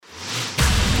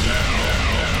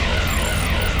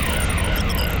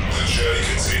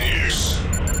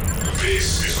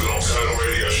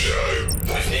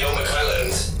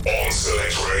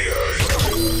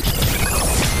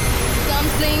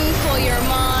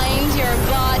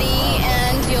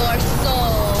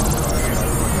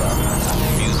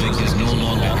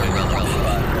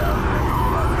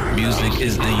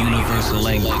universal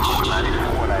language.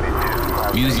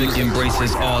 Music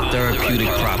embraces all therapeutic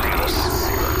properties.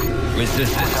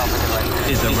 Resistance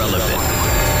is irrelevant.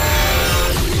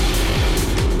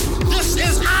 This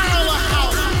is our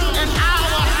house and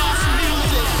our house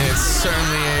music. It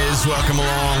certainly is. Welcome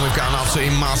along. We've got an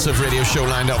absolutely massive radio show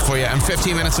lined up for you, and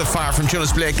 15 minutes of fire from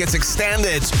Jonas Blake gets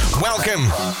extended. Welcome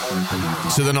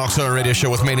to the Knoxville Radio Show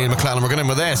with me, Neal McClelland. We're going in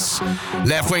with this.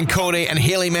 Leftwing, Kody and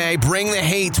Hayley may bring the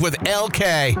heat with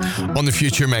Eelke on the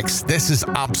Future Mix. This is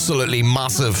absolutely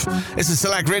massive. This is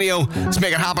Select Radio. Let's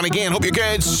make it happen again. Hope you're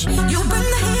good. You bring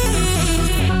the heat.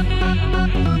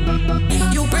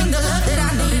 You bring the love that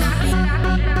I need.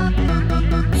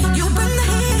 You bring the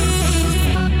heat.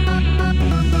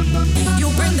 You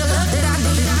bring the love that I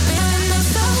need. Feeling it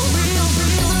so real.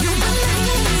 You bring the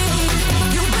heat.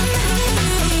 You bring the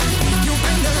heat. You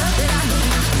bring the love that I need.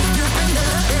 You bring the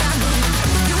love that I need.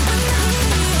 You bring the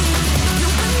heat. You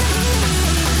bring the heat.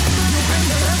 You bring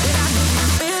the love that I need.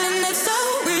 Feeling it so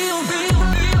real.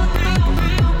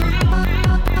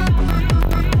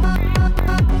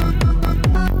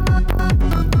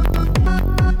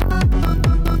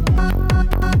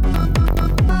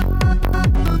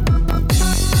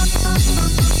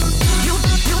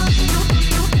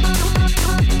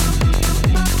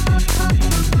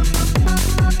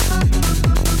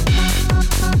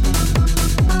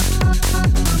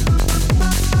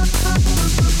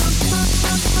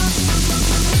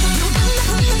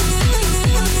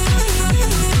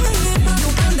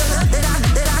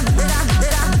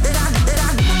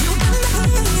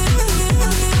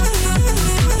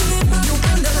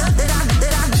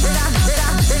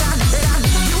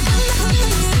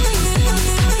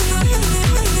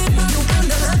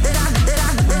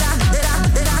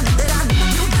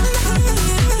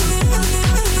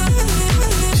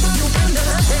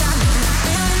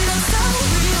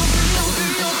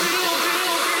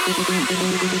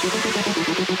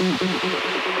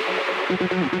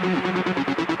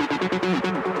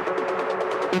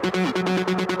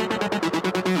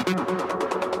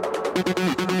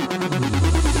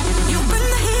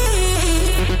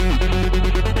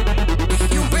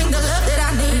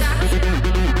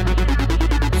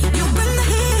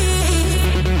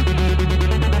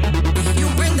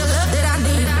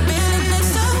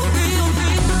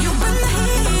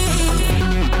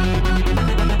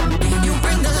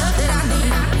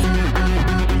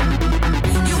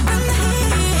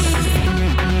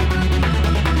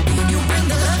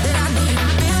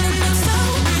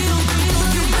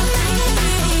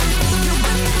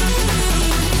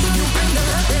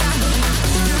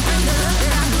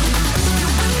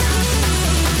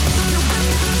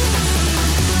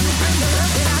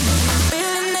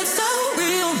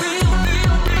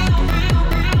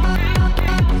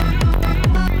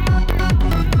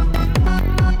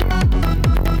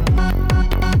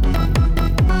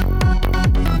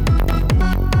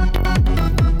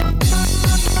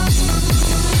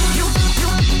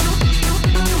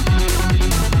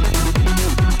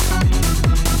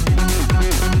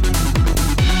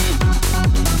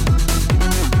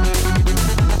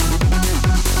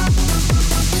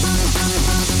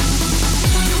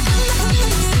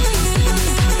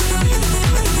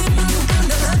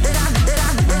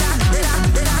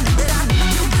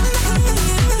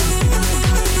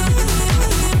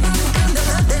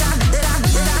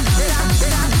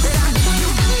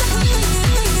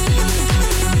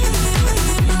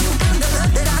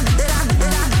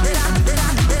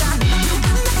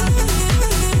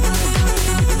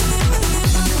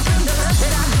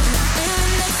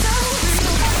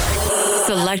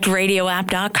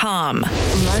 SelectRadioApp.com,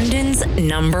 London's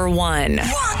number one. I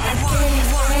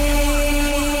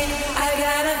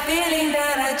got a feeling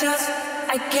that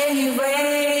I can't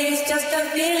erase. Just a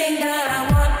feeling that I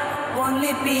won't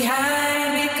leave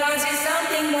behind, because it's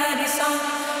something that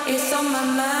is on my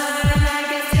mind. I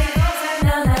guess it goes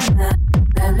na na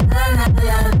na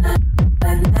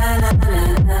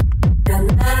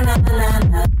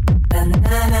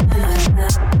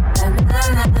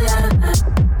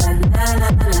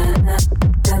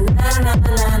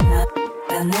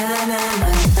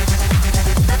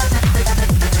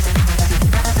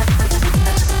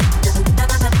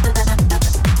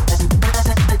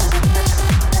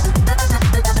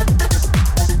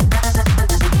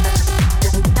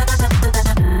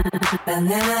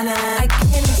na na na I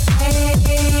can't say,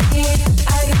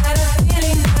 I got a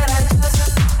feeling that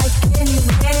I can't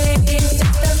erase.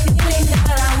 Just a feeling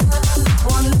that I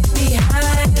won't leave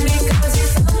behind, because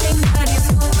it's something that is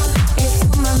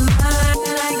on my mind.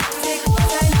 Like take na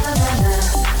na na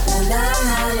na na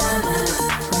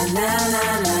na na na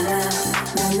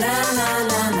na na na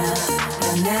na na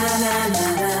na na na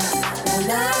na.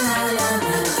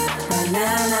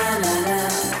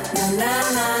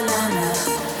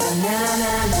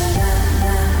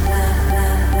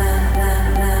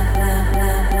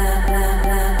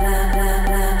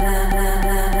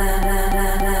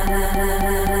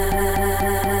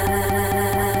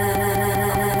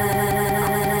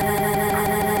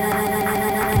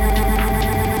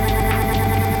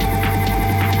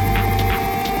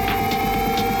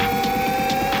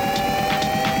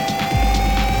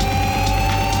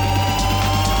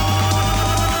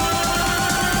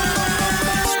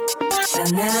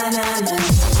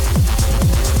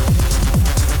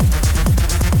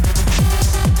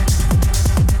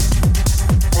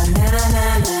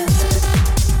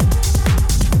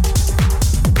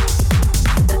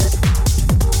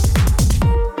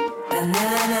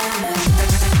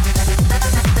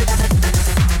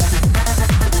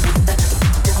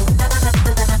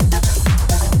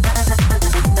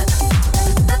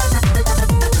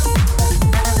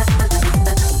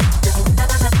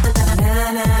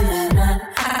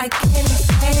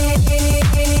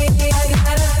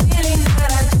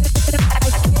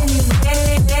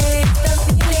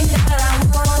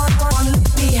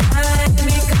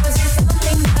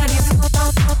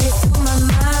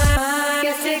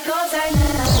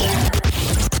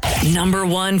 Number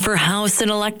one for house and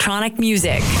electronic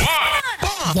music.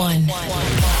 One.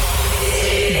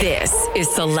 This is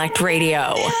Select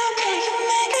Radio.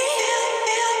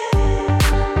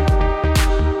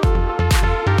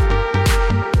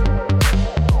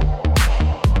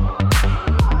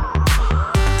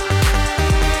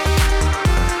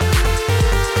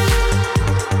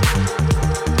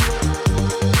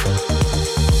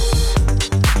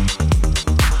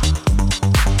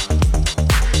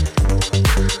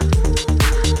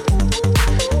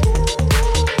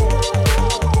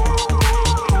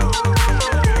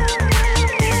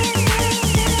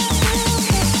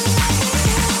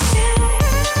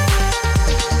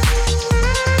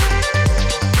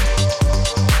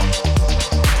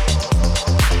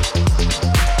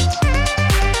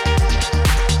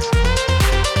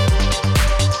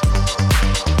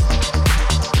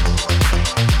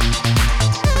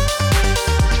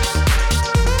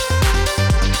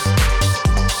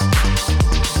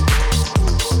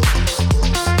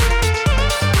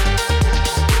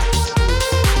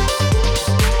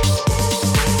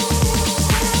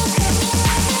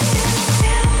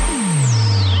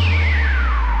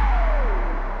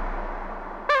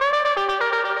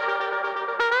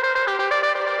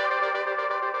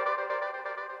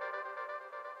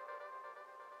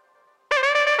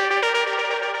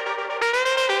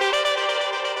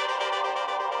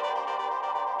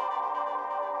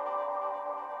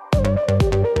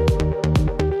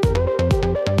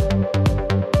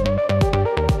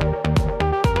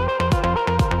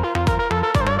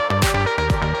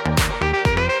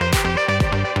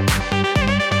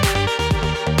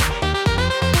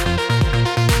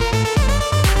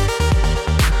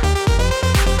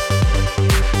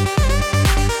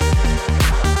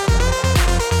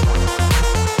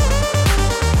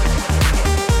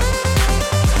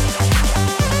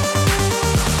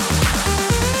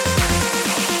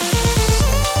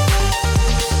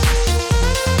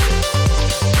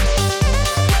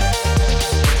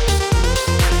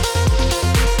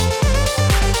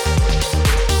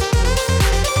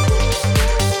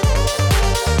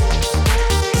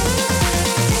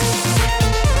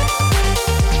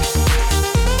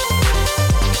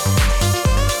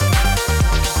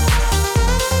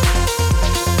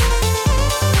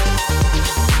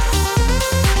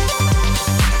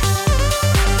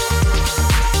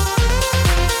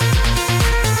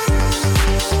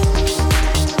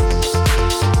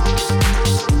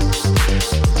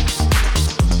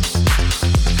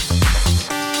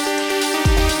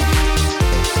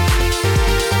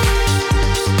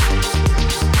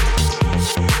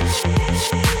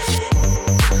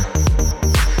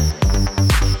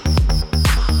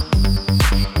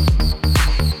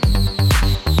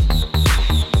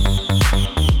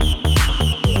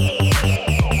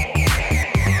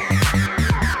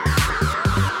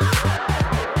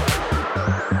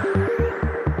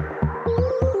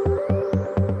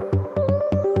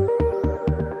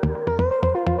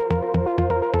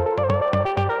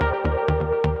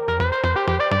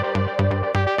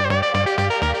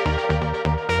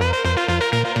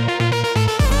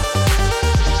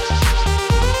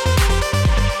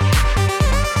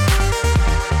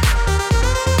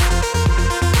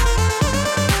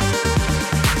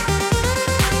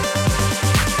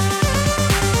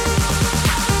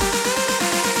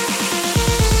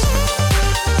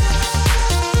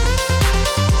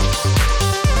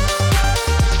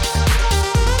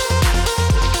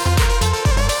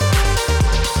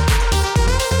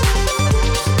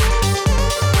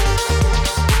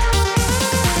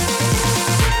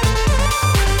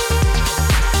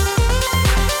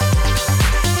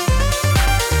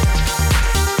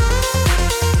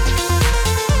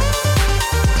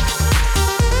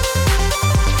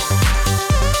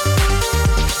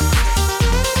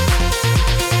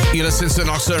 listening to the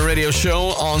Nocturne Radio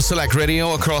Show on Select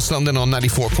Radio across London on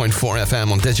 94.4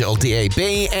 FM on digital DAB,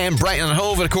 and Brighton and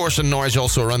Hove, of course, and Norwich,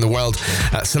 also around the world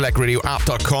at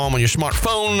selectradioapp.com on your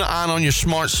smartphone and on your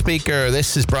smart speaker.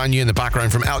 This is brand new in the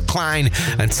background from Kleijn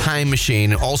and Time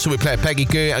Machine. Also, we play Peggy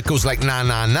Goo. It goes like na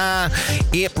na na.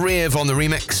 Rave on the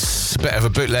remix. Bit of a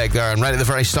bootleg there. And right at the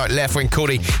very start, Leftwing,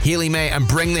 Kody, Hayley May, and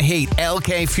Bring the Heat.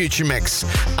 Eelke Future Mix.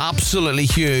 Absolutely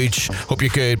huge. Hope you're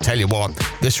good. Tell you what,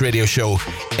 this radio show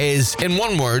is, in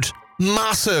one word,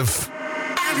 massive.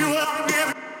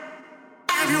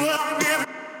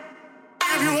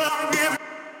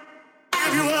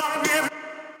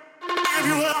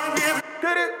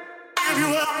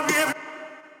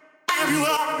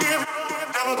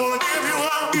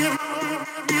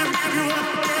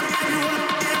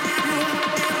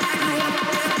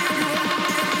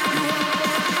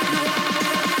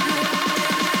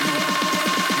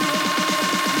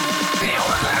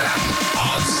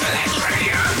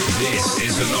 This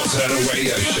is the Nocturnal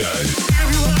Radio Show.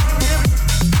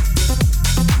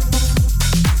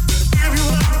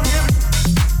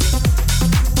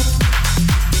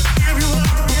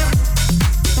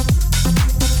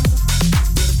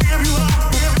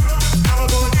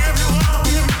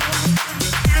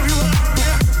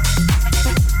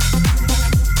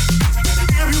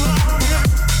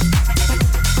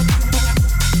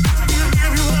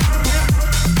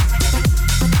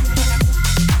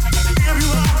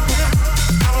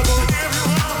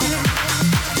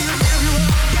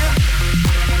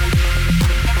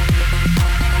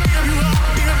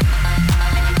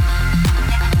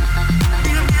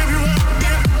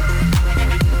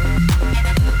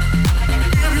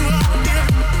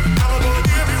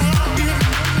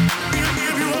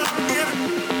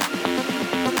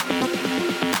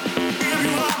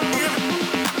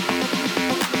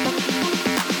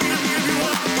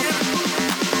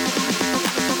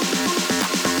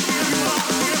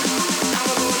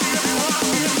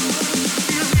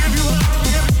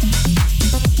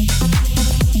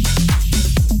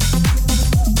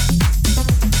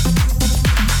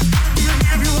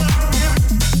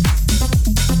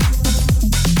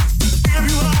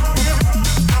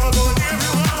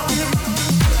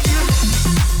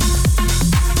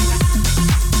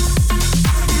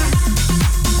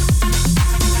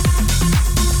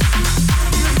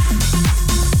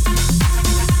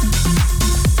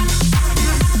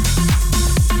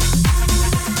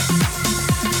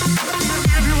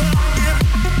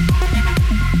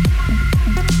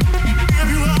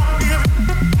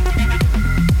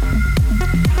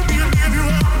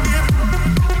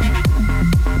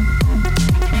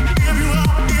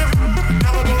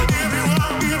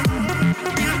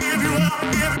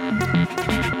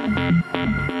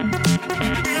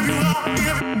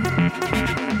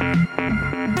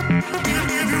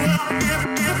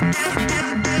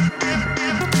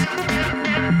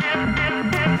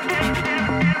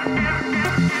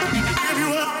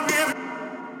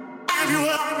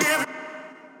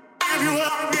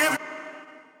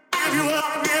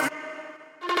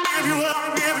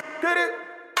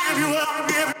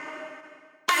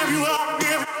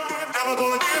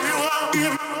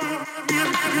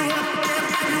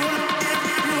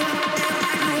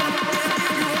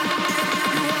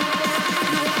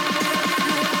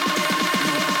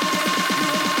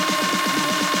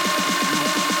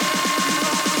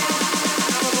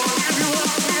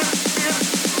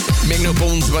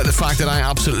 About the fact that I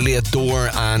absolutely adore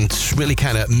and really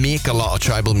kind of make a lot of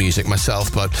tribal music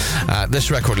myself, but this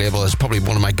record label is probably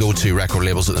one of my go-to record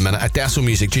labels at the minute. Adesso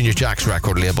Music, Junior Jack's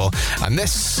record label, and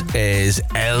this is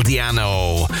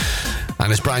Eldeanyo and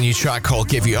his brand new track called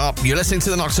Give You Up. You're listening to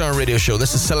the Nocturnal Radio Show.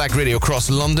 This is Select Radio across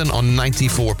London on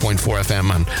 94.4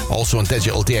 FM and also on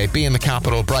digital DAB in the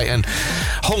capital, Brighton,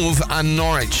 Hove and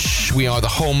Norwich. We are the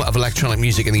home of electronic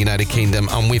music in the United Kingdom,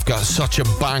 and we've got such a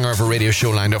banger of a radio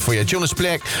show lined up for you. Jonas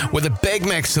Blake with a big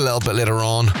mix a little bit later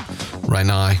on. Right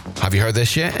now, have you heard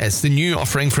this yet? It's the new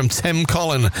offering from Tim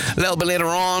Cullen. A little bit later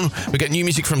on, we got new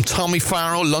music from Tommy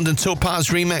Farrow, London Topaz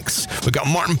remix. We got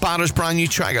Martin Batter's brand new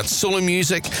track. Got solo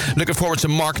music. Looking forward to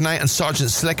Mark Knight and Sergeant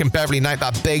Slick and Beverly Knight,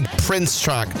 that big Prince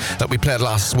track that we played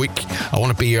last week. I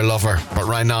Want to Be Your Lover. But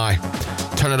right now,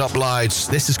 turn it up loud.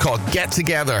 This is called Get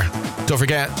Together. Don't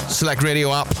forget, Select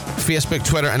Radio app, Facebook,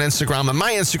 Twitter and Instagram. And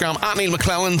my Instagram, at Neal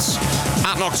McClelland,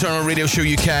 at Nocturnal Radio Show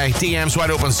UK. DM's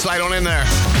wide open. Slide on in there.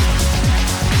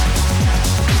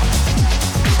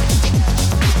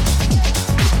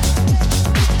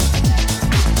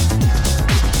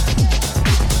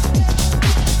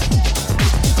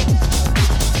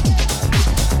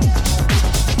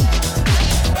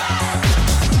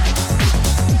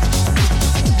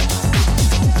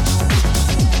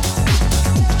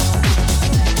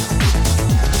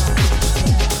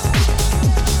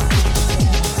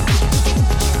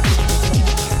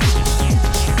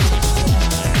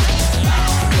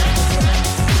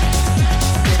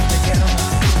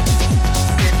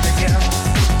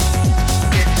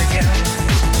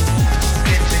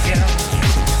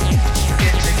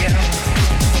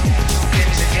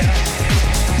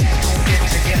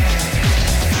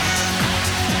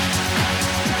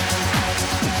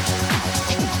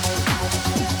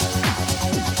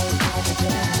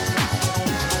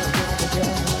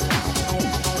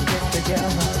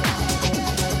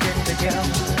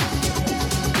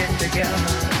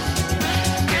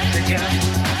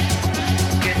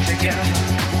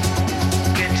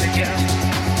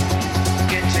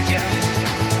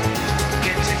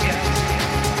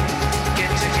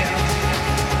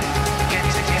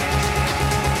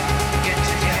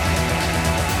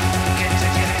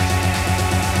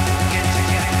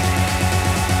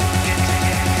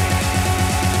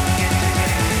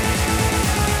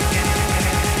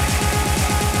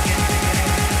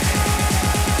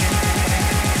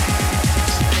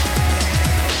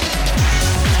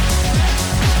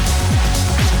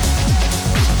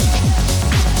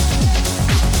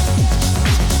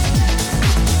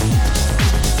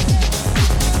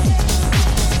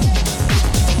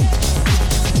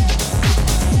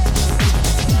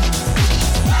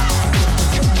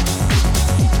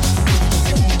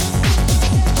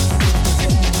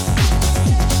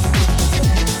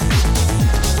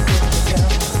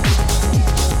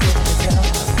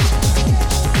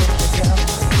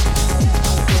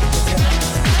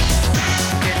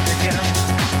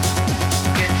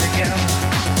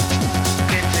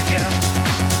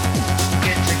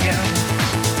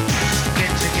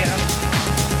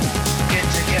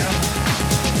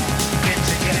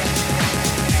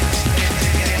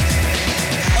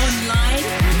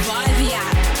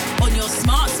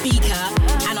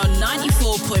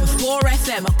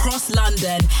 FM across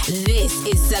London. This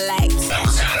is Select.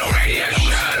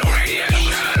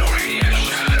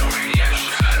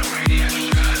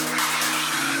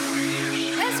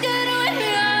 Let's get on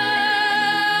here.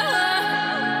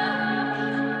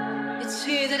 It's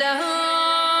here that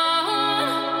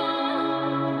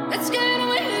let's get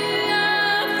away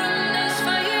from this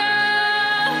fire.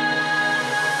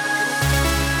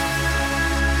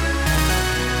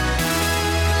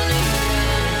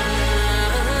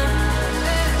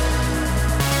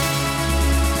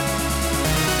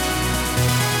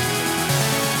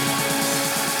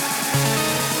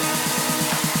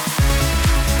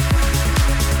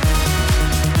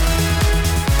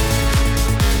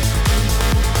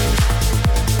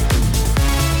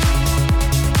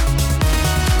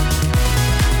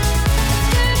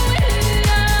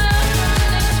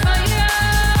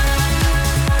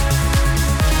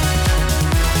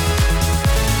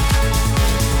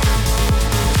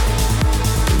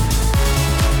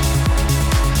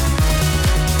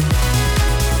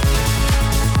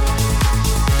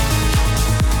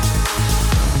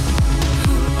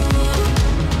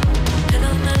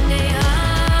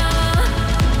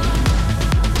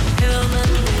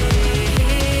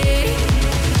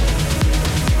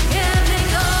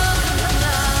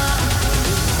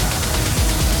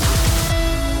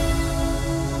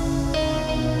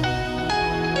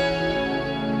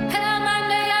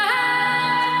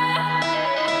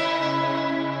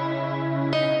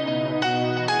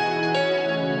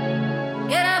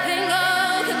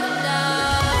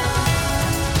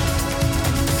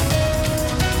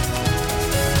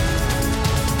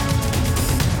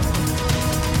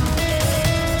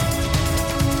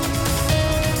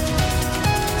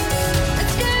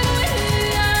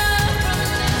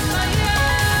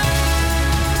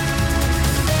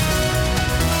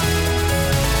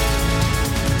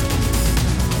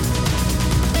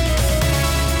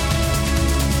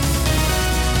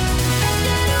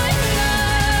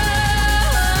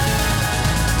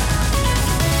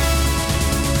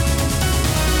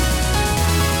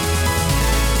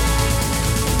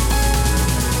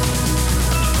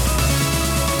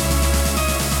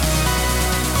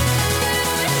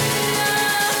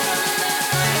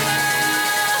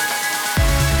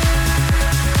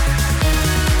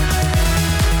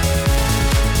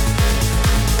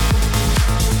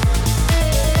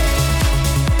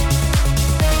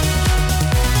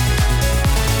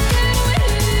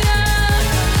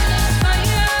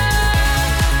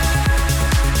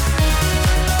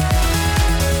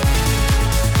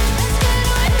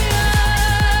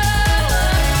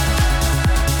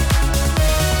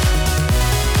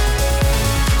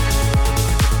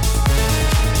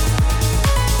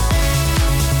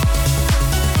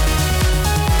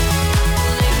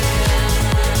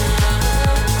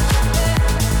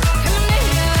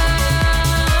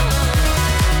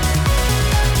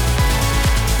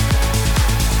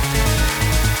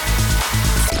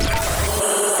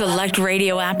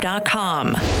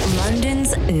 SelectRadioApp.com,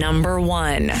 London's number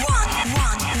one. Hey,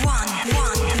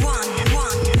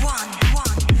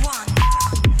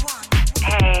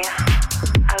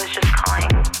 I was just calling.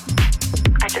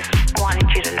 I just wanted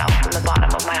you to know from the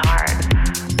bottom of my heart,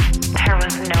 there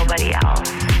was nobody else.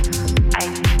 I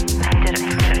did it for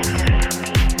me.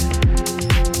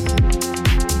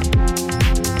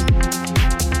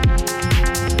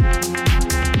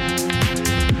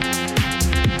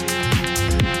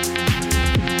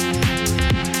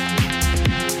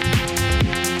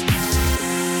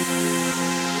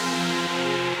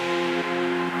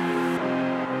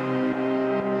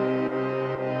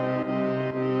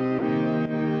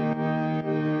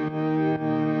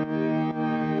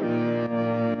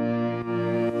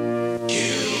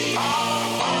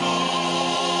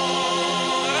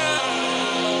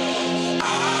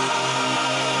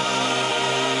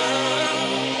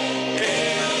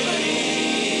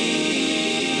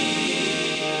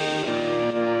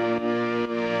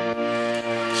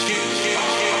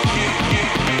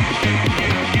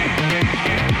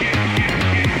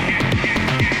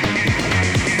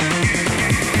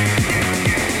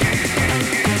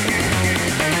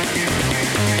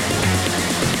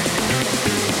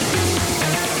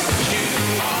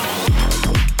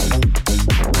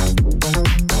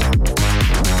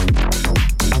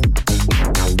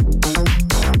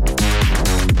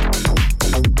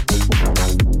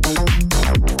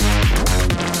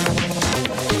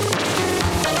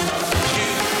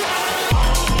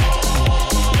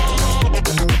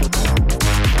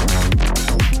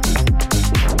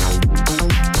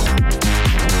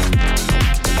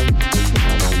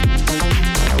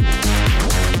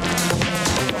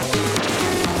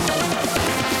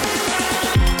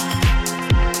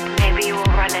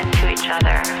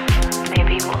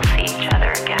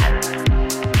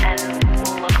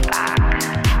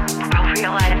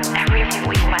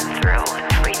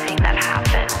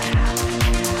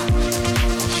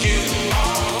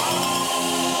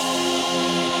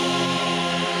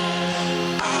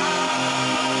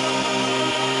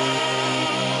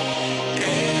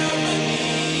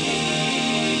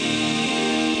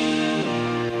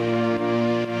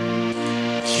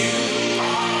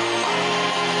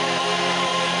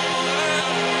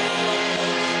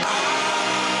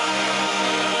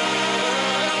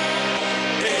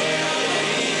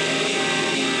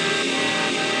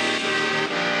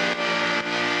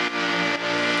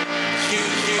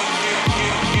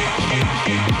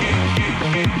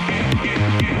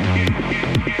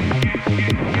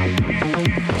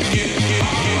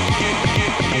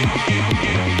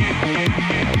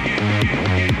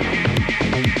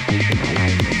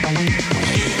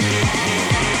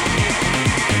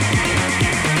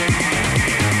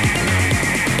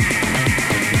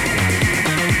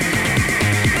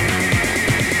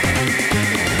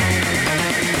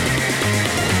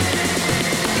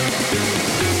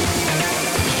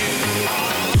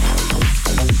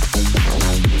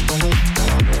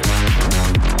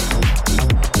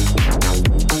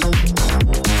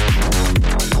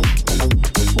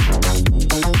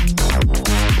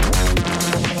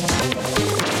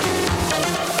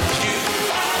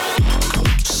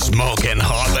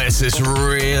 Is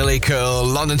really cool.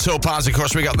 London Topaz, of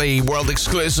course, we got the world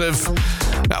exclusive.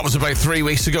 That was about 3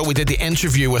 weeks ago. We did the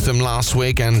interview with him last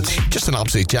week, and just an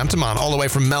absolute gentleman, all the way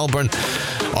from Melbourne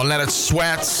on Let It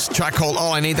Sweat, track called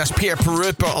All I Need. That's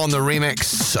Pirupa on the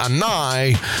remix. And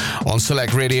now on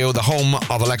Select Radio, the home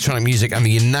of electronic music and the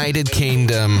United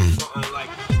Kingdom,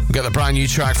 we got the brand new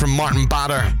track from Martin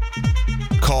Batter,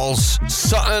 calls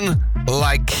Something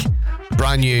Like,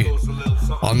 brand new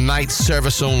on night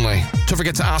service only. Don't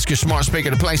forget to ask your smart speaker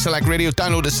to play Select Radio.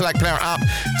 Download the Select Player app.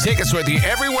 Take us with you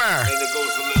everywhere. And it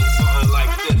goes a little something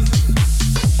like this.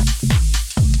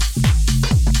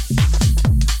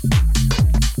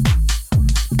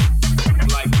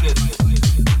 Like this.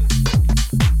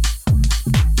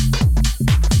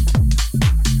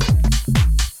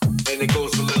 And it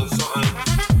goes a little something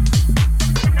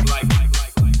like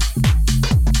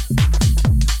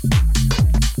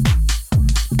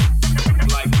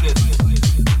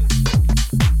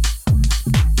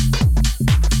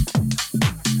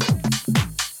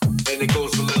and it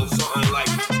goes a little something like.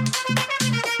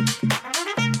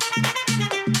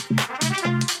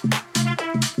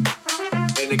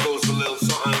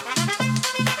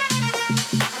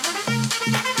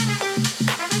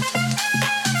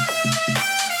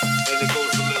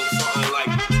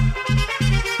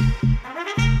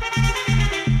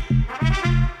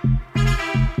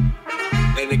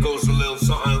 And it goes a little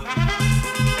something.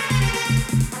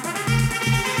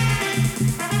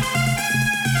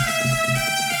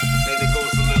 And it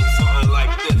goes a little something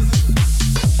like.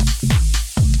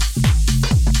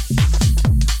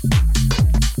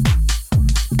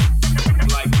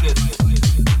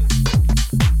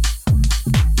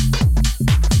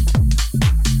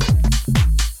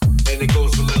 And it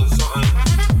goes a little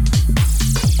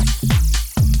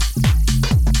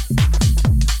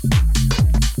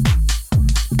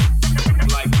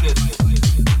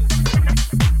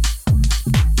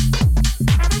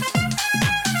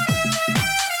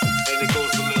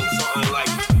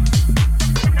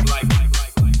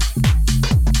something.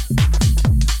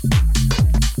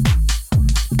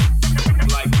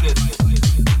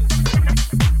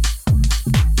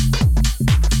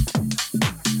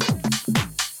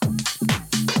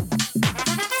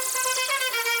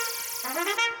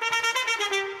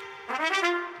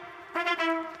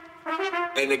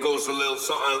 And it goes a little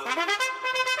something.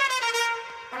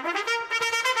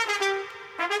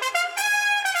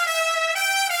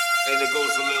 And it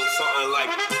goes a little something like.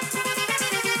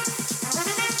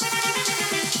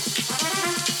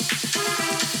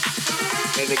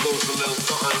 And it goes a little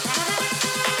something.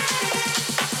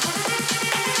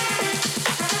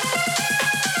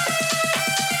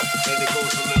 And it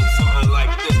goes a little something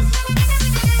like this.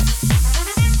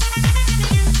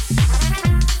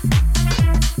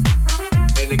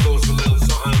 And it goes a little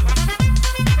something.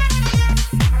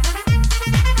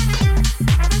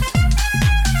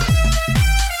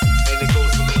 And it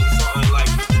goes a little something like.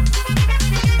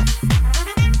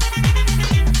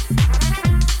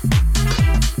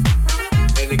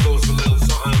 And it goes a little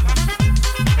something.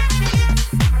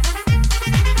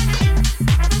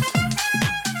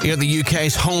 You're the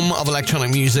UK's home of electronic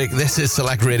music. This is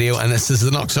Select Radio, and this is the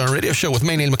Noxar Radio Show with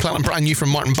me, Neal McClelland, brand new from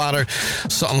Martin Batter.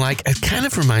 Something like, it kind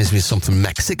of reminds me of something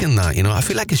Mexican, that, you know. I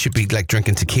feel like it should be like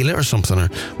drinking tequila or something, or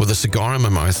with a cigar in my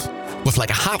mouth, with like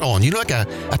a hat on, you know, like a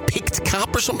peaked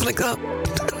cap or something like that.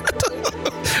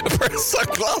 A pair of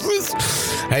sunglasses.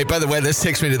 Hey, by the way, this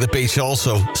takes me to the beach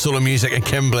also. Solo Music and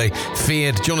Kimberly.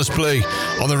 Fade, Jonas Blue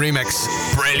on the remix.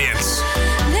 Brilliant.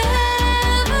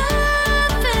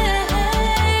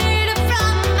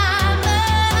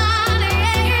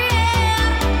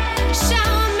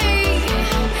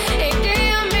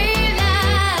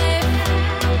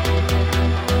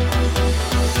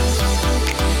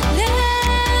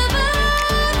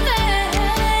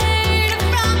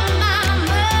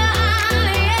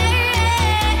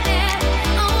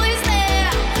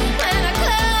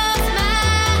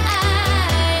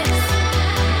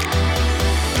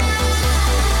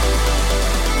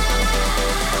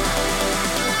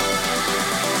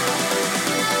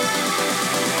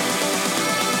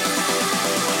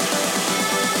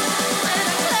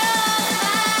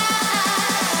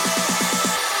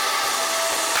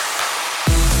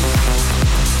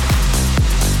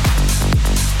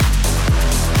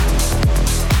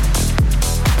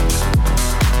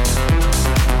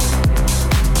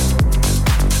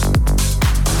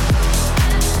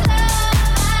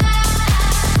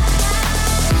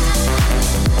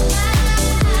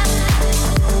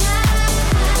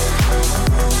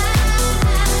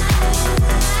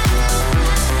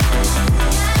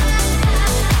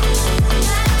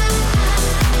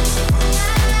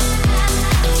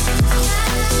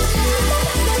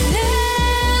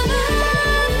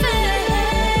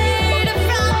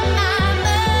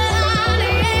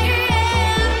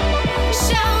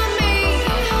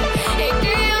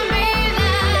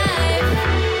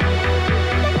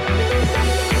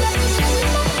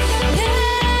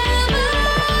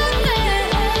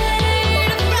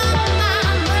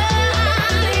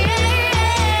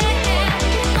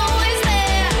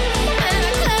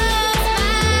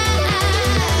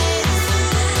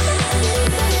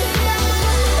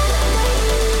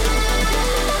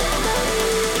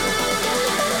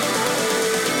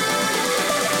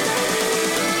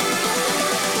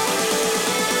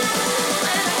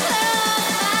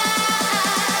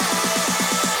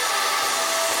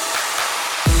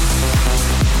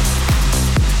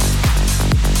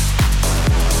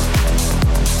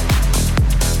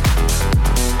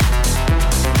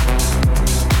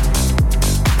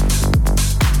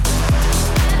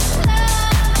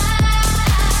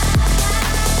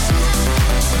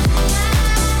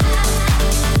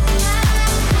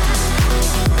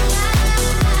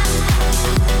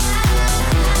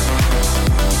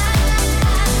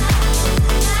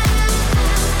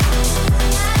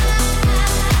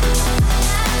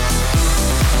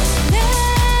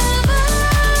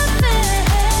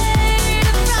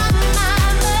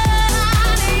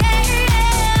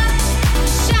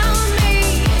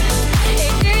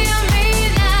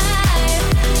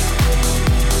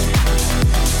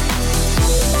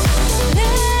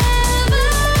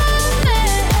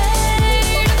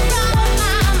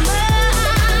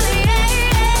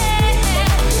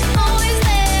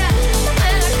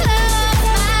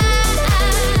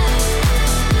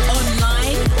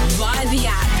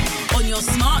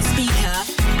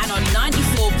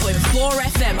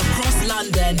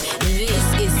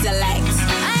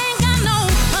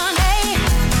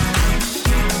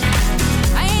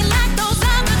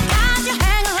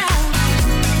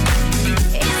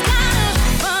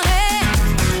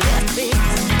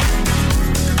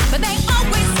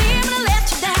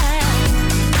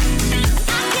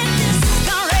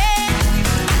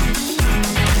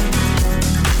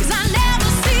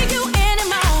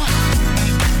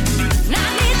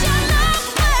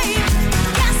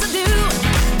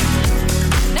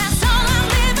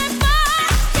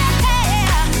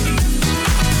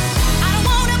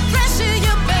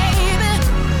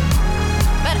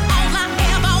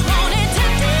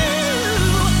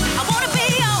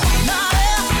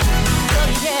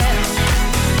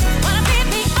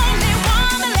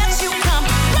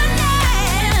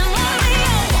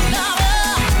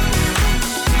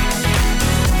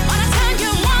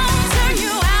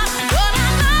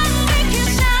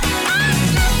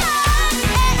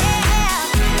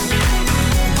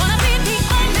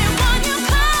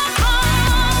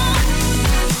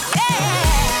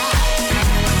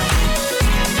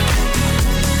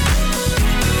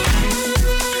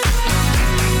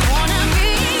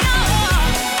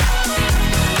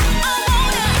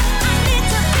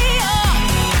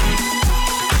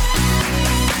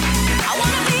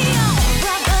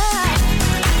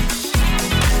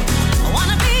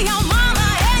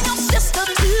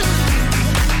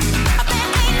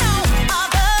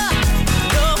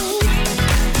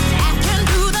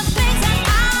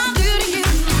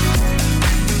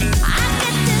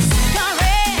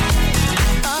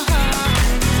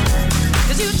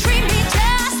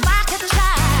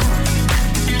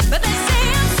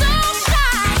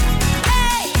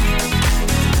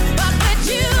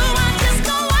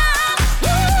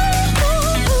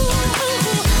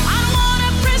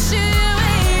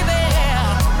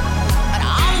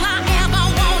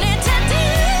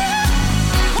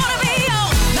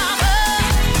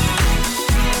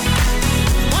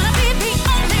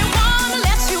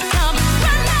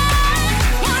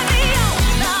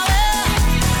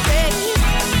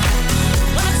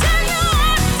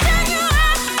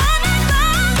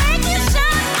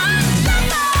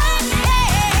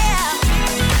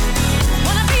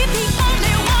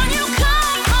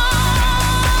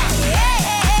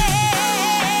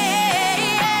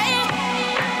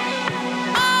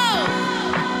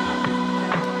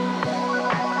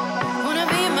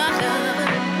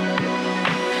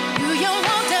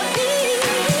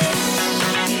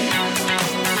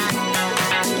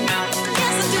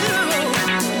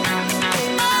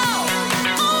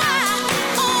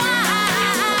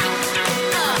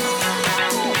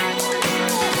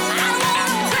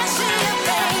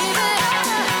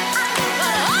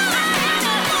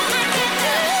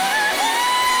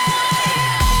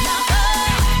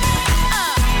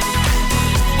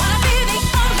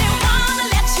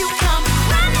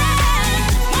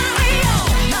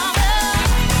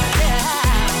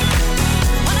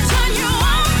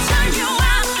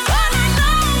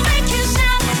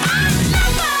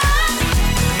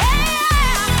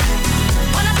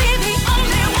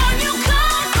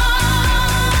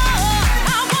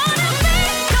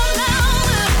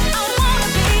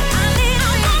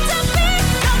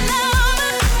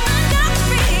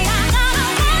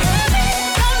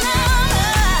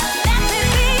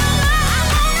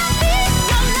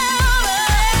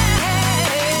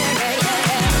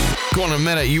 want to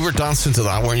admit it, you were dancing to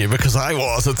that, weren't you? Because I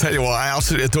was. I'll tell you what, I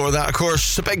absolutely adore that. Of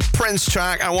course, the big Prince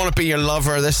track, I Want to Be Your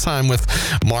Lover, this time with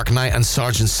Mark Knight and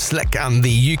Sergeant Slick and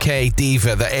the UK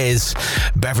diva that is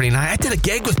Beverly Knight. I did a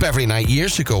gig with Beverly Knight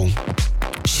years ago.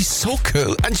 She's so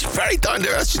cool and she's very down to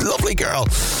earth. She's a lovely girl.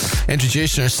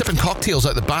 Introducing her, sipping cocktails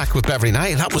out the back with Beverly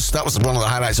Knight. That was one of the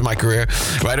highlights of my career.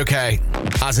 Right, okay.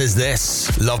 As is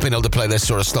this. Love being able to play this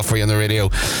sort of stuff for you on the radio.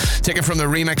 Taken from the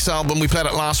remix album. We played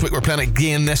it last week. We're playing it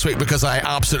again this week because I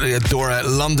absolutely adore it.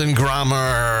 London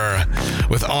Grammar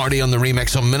with Arty on the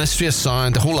remix on Ministry of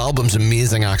Sound. The whole album's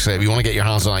amazing, actually. If you want to get your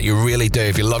hands on it, you really do.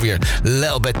 If you love your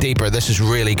little bit deeper, this is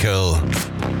really cool.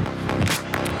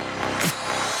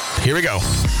 Here we go.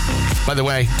 By the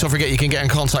way, don't forget you can get in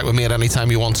contact with me at any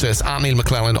time you want to. It's at Neal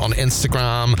McClelland on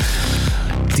Instagram.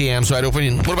 DM's right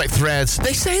open. What about Threads?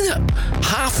 They say that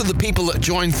half of the people that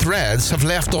joined Threads have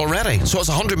left already. So it's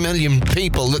 100 million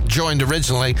people that joined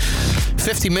originally.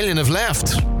 50 million have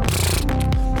left.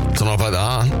 Don't know about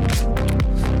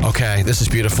that. Okay, this is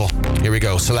beautiful. Here we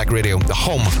go. Select Radio, the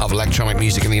home of electronic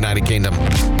music in the United Kingdom.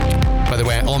 By the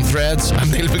way, on Threads, I'm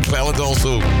Neal McClelland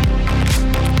also.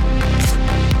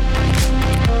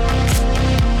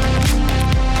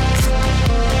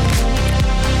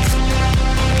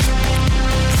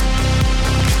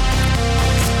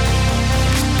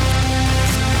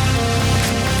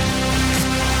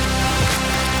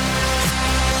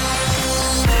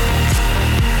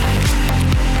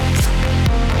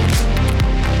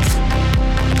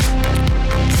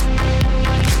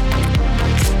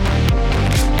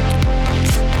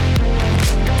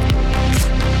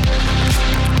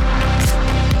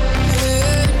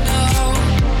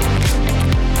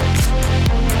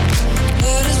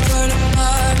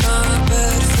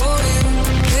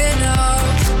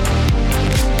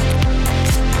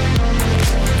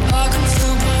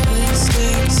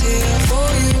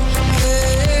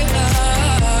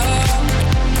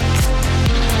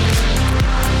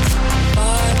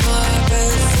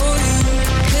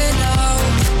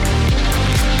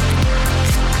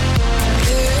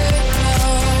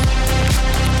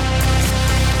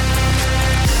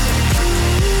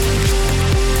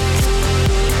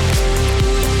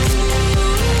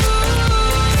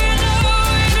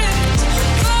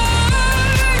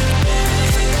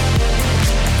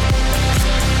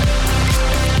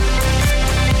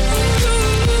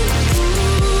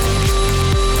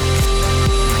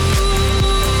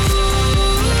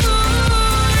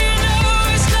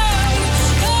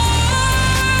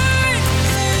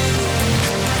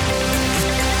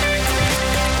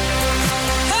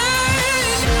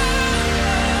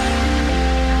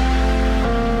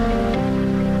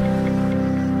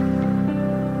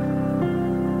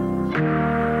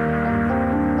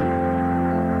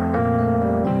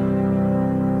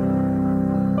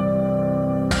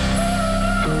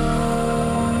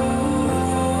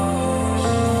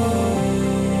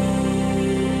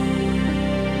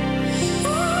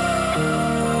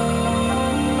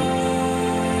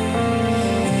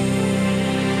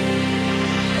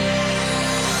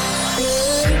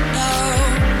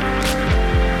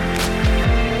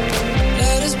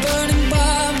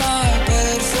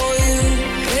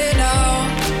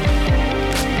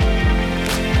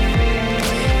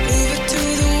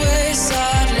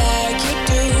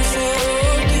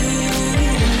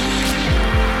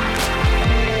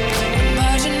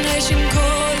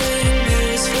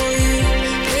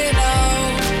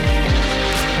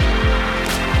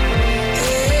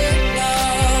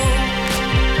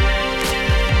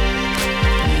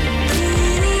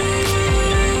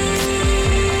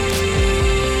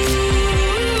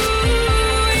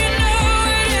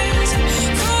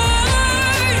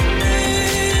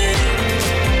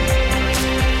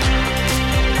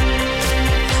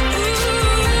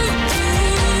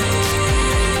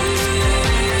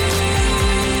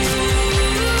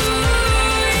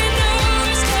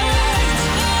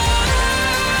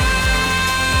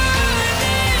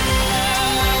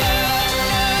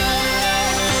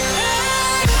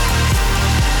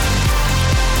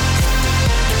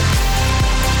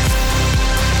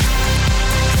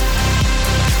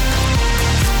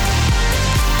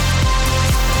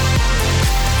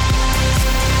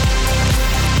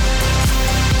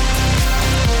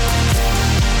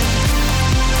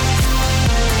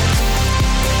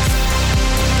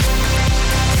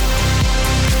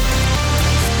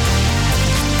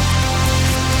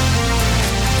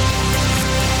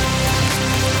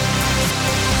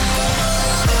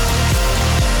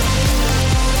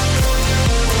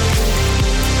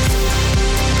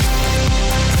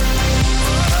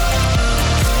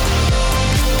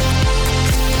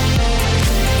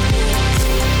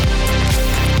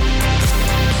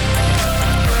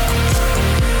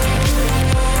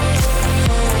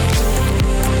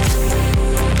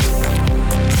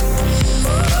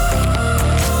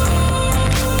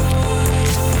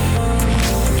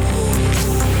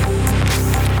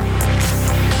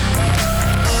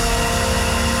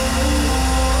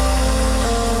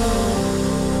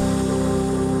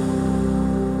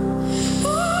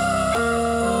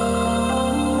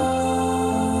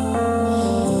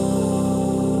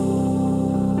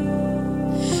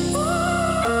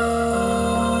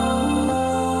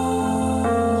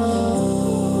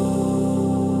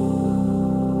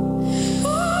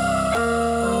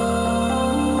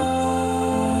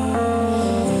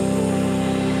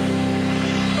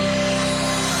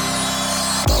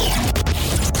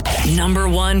 Number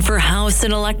 1 for house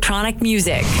and electronic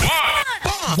music.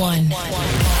 1.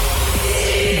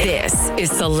 This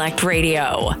is Select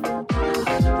Radio.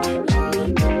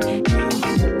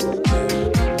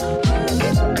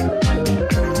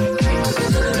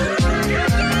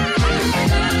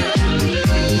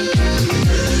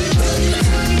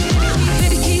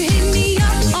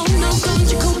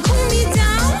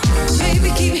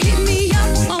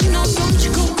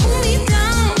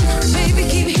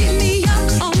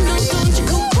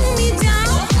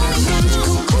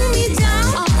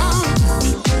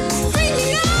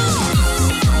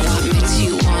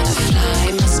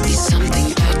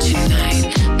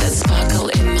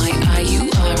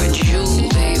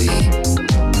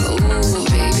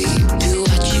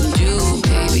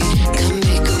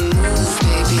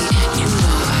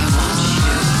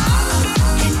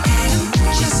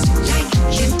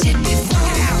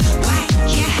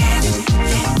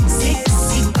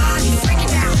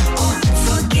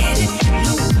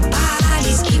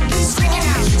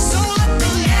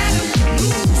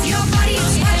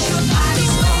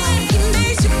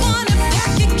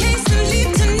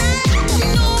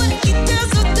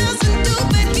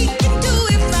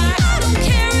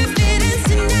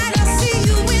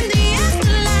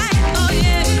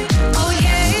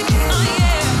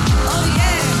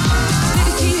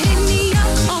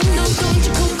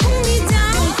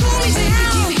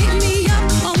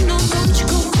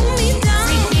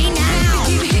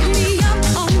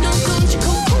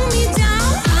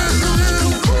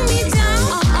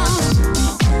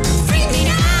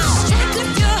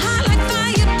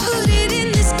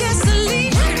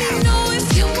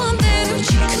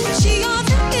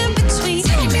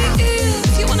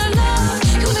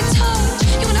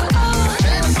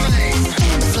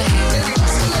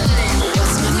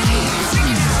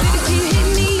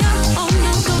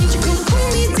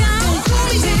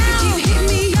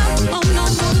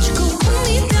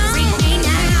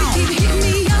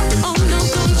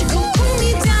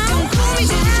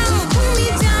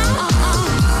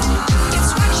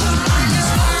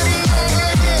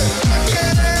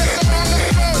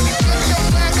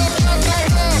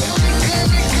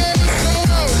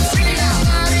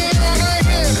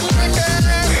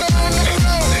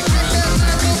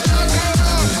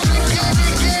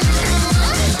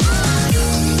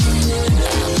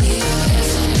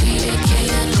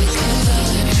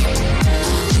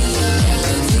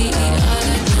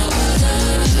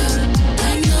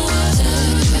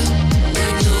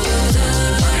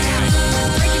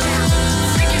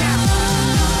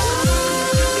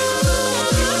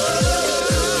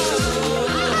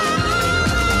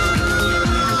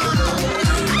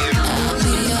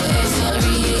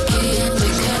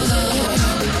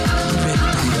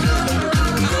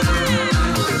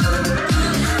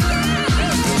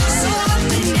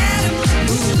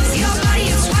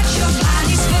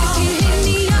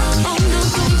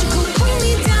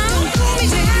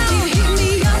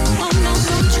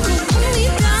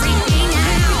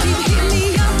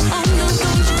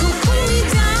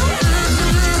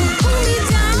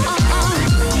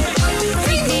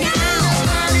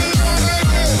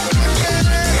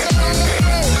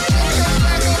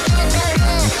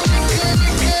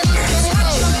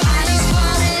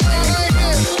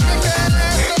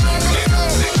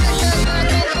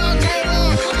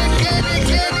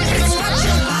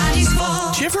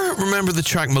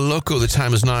 Track Moloko, The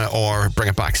Time Is Now, or Bring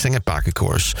It Back, Sing It Back, of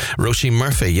course. Roisin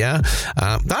Murphy, yeah?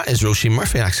 That is Roisin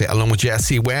Murphy, actually, along with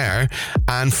Jessie, Ware,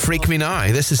 and Freak Me Now.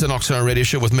 This is an Oxford Radio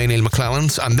Show with me, Neal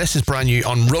McClelland, and this is brand new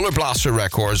on Rollerblaster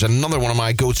Records, another one of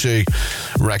my go-to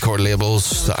record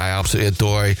labels that I absolutely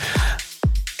adore.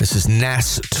 This is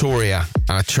Ness, Toria,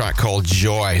 and a track called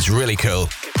Joy. It's really cool.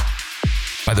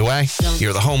 By the way,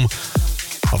 you're the home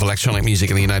of electronic music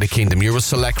in the United Kingdom. You're with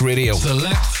Select Radio.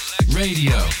 Select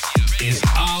Radio is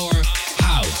our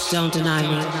house. Don't deny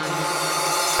me.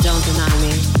 Don't deny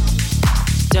me.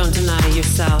 Don't deny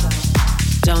yourself.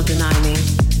 Don't deny me.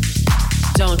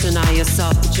 Don't deny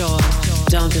yourself the joy.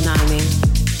 Don't deny me.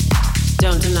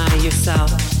 Don't deny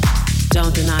yourself.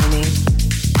 Don't deny me.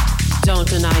 Don't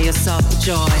deny yourself the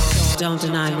joy. Don't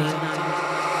deny me.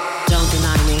 Don't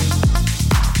deny me.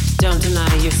 Don't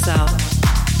deny yourself.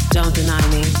 Don't deny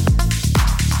me.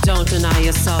 Don't deny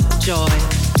yourself the joy.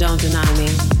 Don't deny me.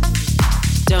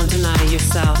 Don't deny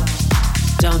yourself.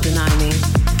 Don't deny me.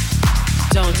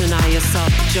 Don't deny yourself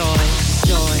the joy.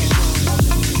 Joy.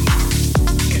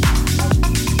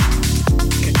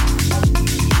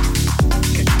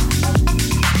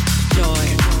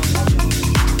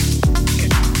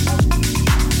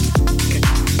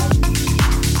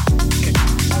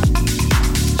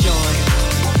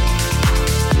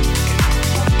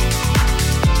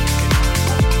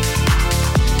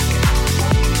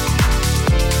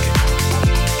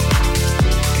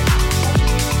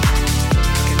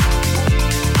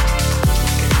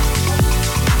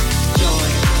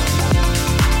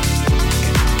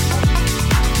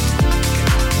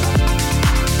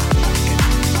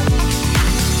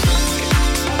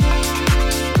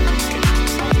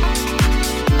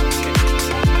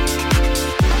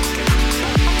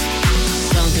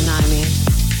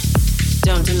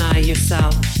 deny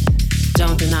yourself.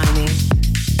 Don't deny me.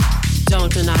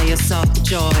 Don't deny yourself the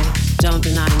joy. Don't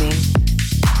deny me.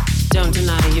 Don't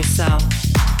deny yourself.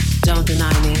 Don't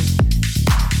deny me.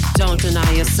 Don't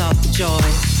deny yourself the joy.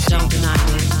 Don't deny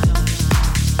me.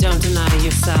 Don't deny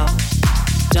yourself.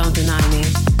 Don't deny me.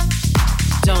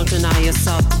 Don't deny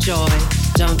yourself the joy.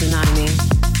 Don't deny me.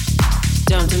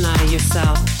 Don't deny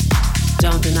yourself.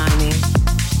 Don't deny me.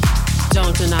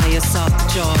 Don't deny yourself the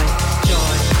joy.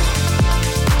 Joy.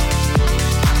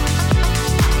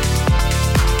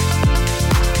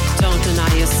 Don't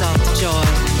deny yourself the joy.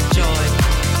 Joy.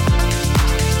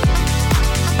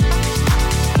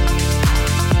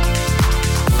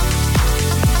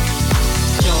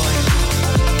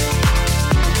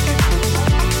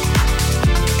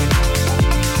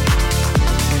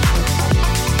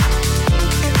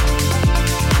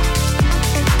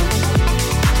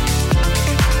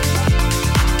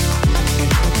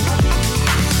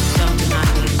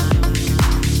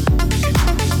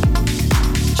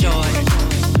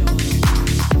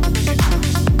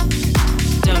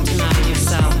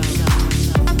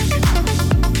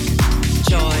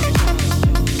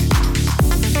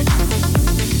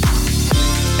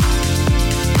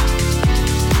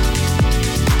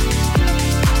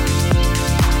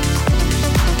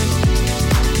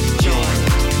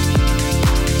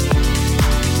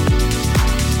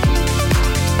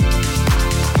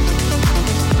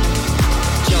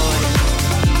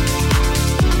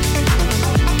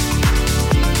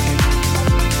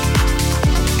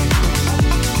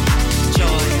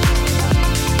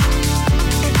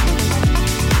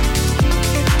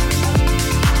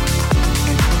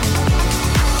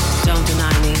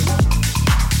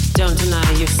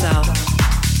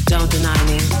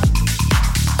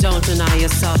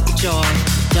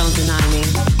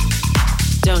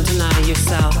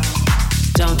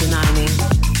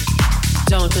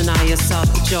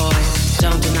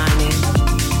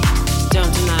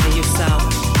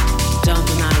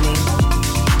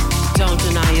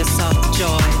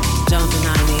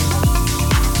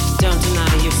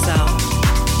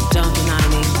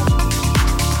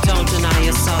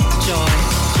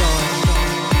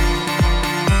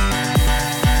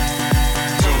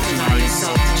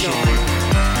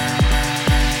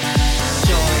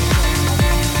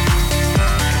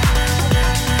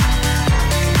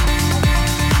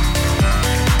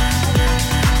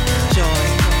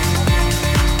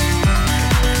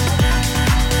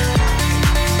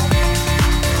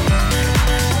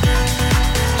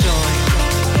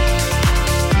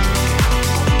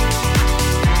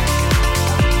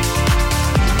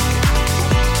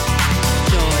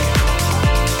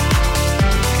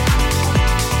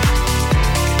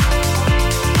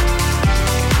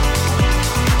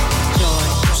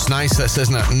 This,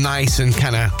 isn't it? Nice and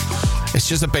kind of, it's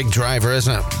just a big driver,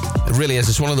 isn't it? It really is.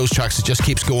 It's one of those tracks that just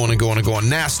keeps going and going and going.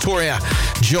 Ness, Toria,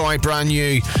 Joy, brand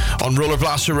new on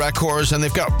Rollerblaster Records, and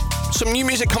they've got some new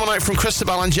music coming out from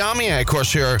Cristobal and Jamiez, of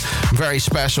course, your very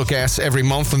special guests every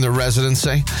month in their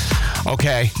residency.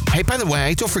 Okay. Hey, by the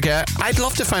way, don't forget, I'd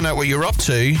love to find out what you're up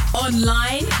to.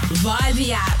 Online, via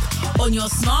the app, on your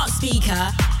smart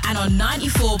speaker, and on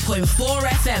 94.4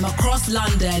 FM across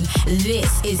London.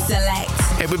 This is Select.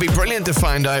 It would be brilliant to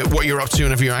find out what you're up to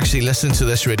and if you're actually listening to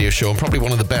this radio show. And probably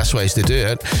one of the best ways to do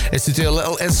it is to do a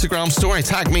little Instagram story.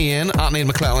 Tag me in, at Neal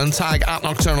McClelland. Tag at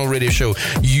Nocturnal Radio Show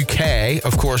UK,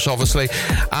 of course, obviously.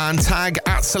 And tag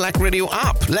at Select Radio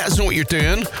App. Let us know what you're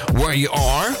doing, where you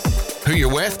are, who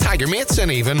you're with. Tag your mates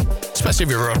in even, especially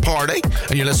if you're at a party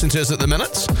and you're listening to us at the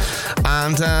minute.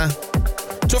 And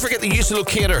don't forget to use the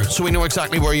locator so we know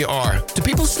exactly where you are. Do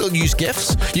people still use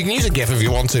GIFs? You can use a GIF if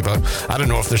you want to, but I don't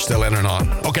know if they're still in or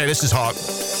not. Okay, this is hot.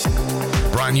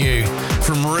 Brand new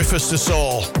from Ruifus to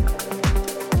Soul.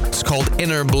 It's called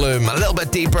Inner Bloom. A little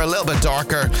bit deeper, a little bit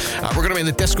darker. We're going to be in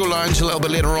the disco lounge a little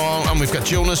bit later on, and we've got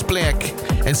Jonas Blake.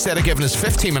 Instead of giving us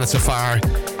 15 minutes of fire,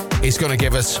 he's going to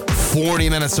give us 40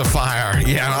 minutes of fire.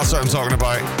 Yeah, that's what I'm talking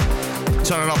about.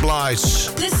 Turn it up loud.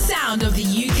 The sound of the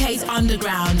UK's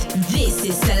underground. This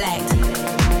is Select.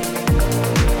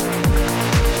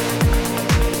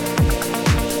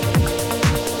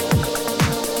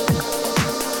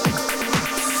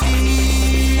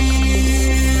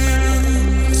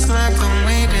 It's like I'm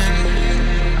waiting,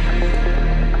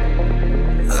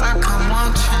 like I'm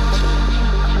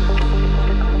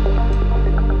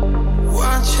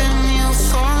watching you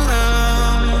fall out.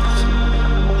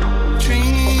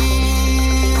 Dreams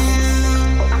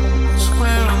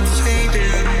where I'm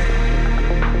fading.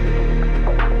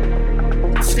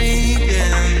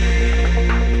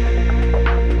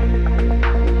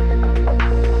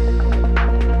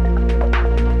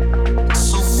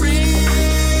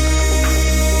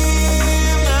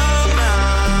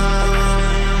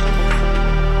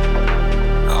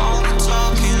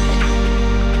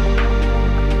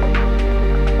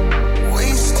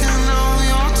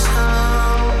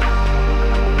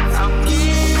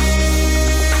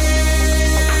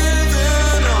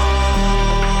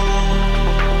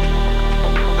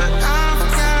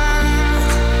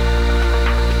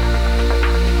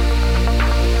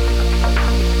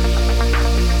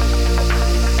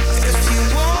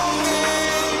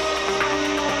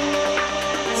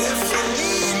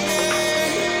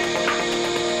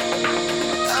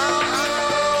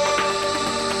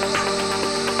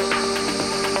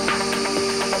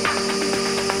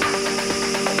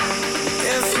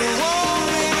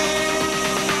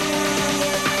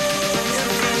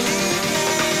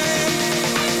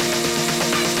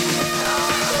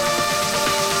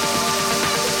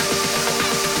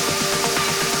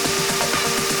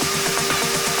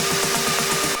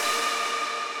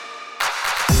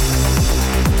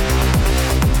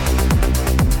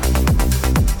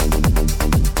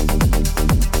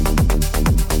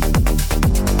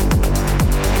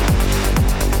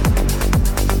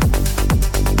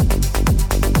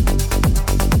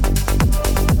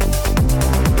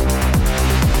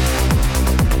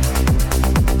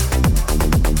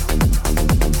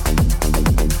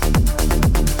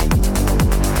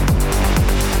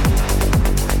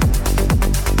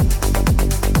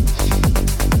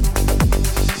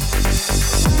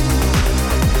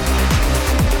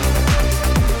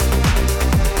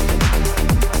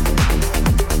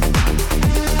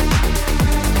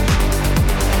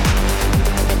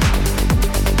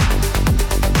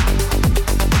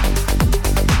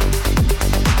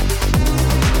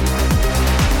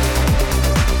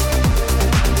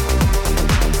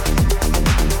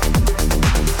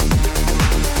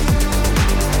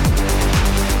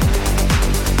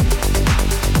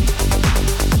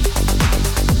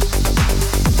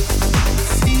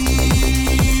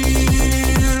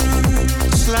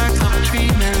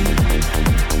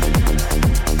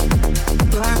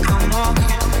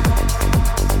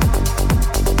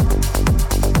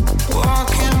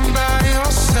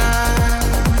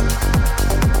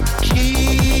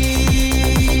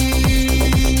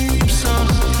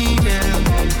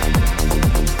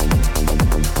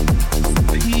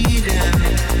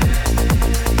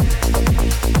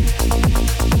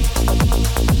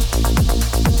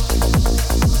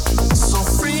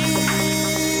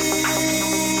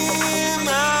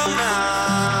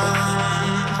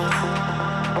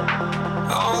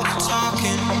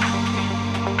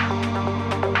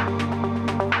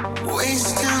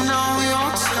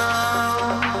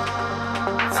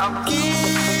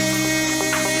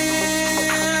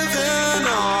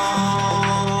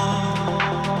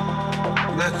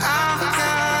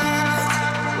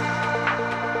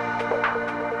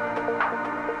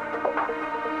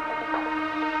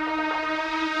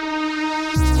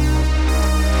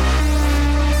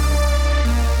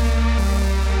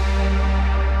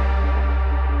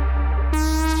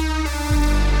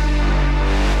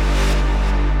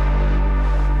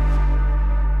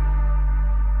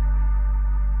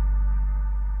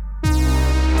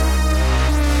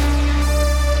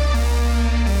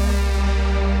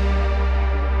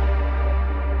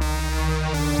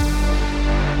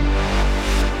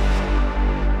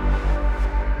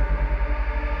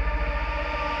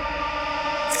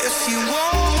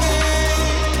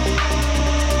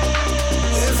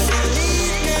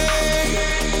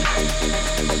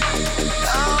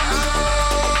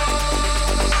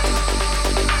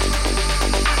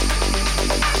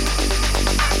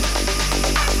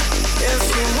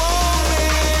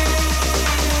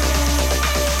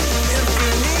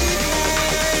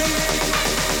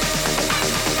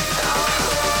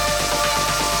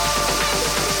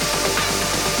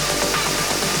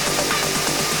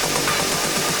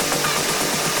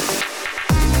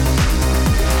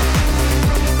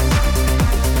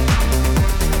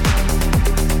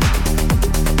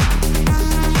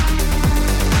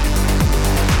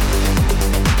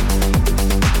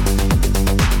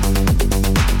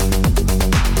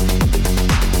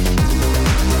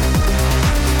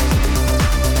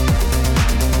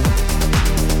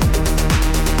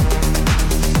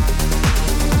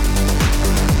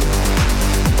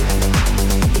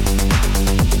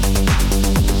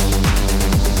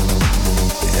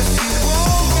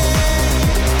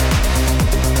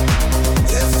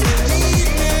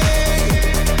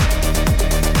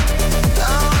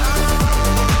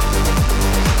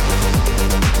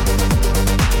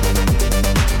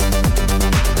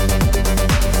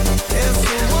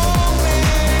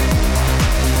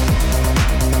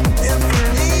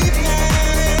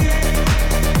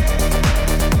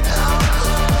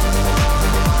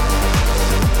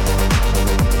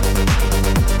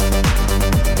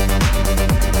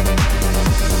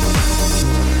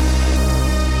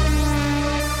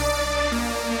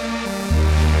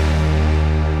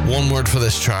 One word for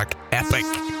this track. Epic.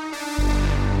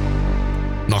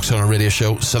 Nocturnal Radio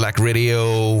Show, Select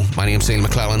Radio. My name's Neal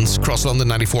McClelland. Cross London,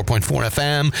 94.4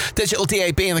 FM. Digital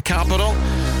DAB in the capital.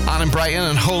 And in Brighton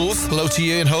and Hove. Hello to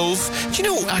you in Hove. Do you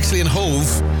know, actually in Hove,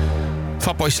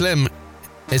 Fatboy Slim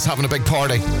is having a big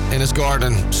party in his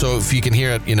garden. So if you can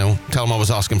hear it, you know, tell him I was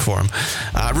asking for him.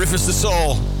 Ruifus the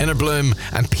Soul, Inner Bloom,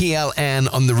 and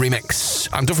PLN on the remix.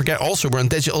 And don't forget, also, we're on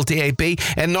Digital DAB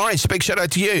in Norwich. Big shout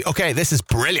out to you. Okay, this is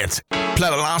brilliant.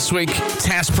 Played it last week.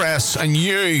 Testpress and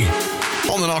you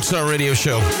on the Nocturnal Radio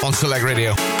Show on Select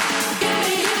Radio.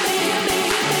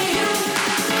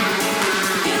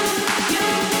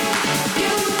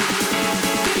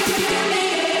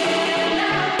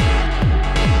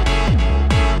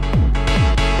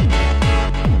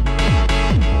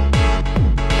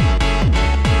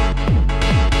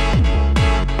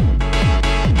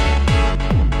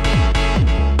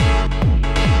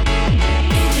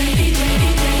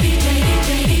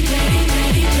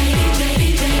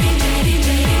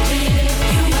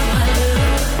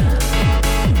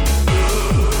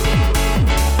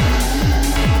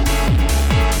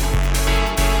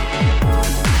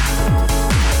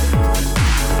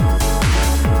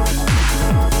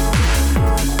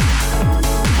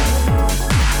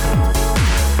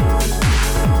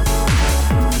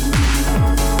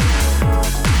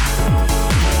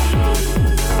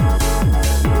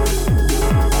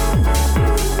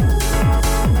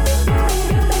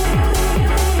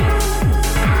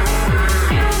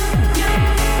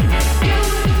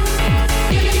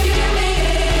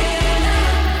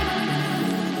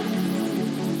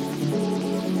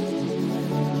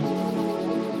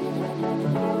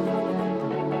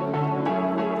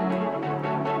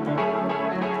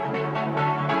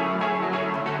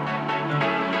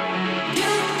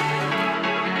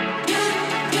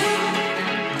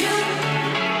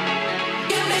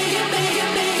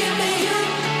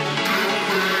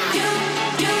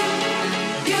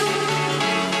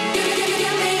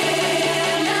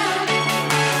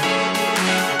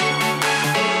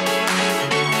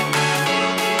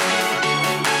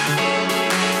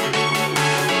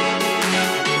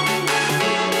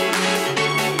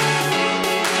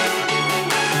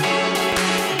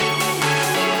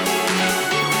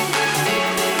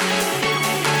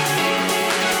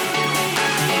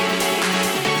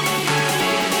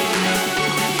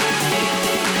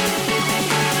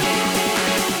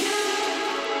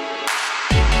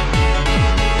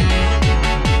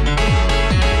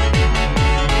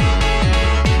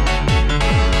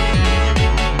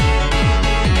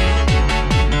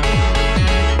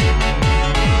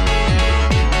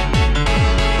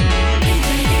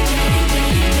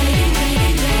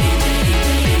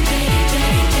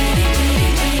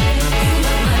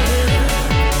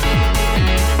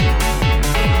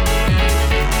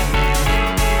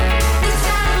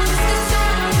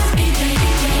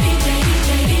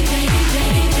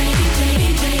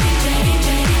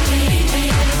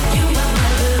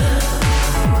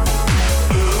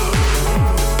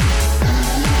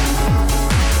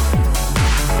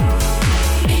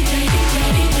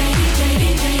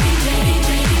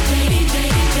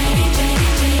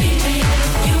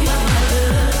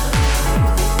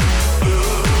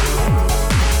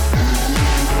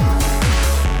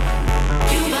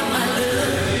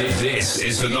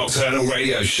 Nocturnal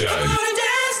Radio Show. Come on and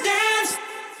dance, dance.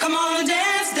 Come on and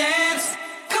dance, dance.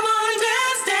 Come on and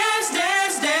dance, dance,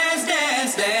 dance, dance,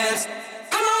 dance, dance.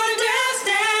 Come on and dance,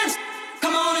 dance.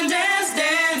 Come on and dance,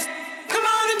 dance. Come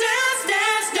on and dance,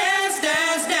 dance, dance,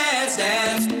 dance, dance,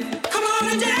 dance. Come on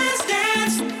and dance,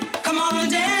 dance. Come on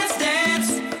and dance,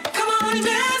 dance. Come on and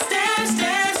dance, dance,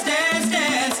 dance, dance,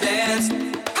 dance, dance.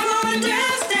 Come on and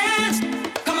dance, dance.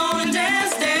 Come on and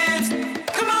dance, dance.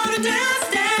 Come on and dance,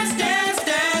 dance, dance,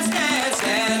 dance, dance,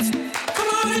 dance. Come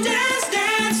on and dance,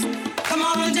 dance. Come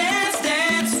on and dance,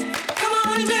 dance. Come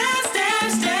on and dance,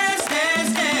 dance, dance,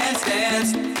 dance, dance,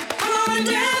 dance. Come on and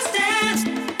dance, dance.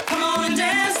 Come on and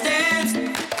dance, dance.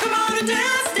 Come on and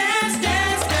dance, dance,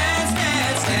 dance, dance,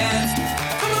 dance, dance.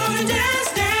 Come on and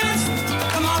dance, dance.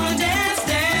 Come on and dance,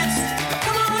 dance.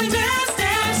 Come on and dance,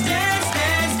 dance, dance,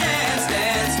 dance, dance,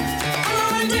 dance. Come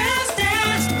on and dance,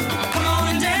 dance. Come on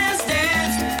and dance,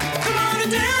 dance. Come on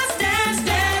and dance, dance,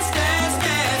 dance, dance,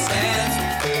 dance, dance.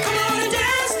 Come on and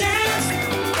dance, dance.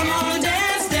 Come on and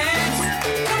dance, dance.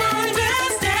 Come on and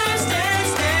dance, dance,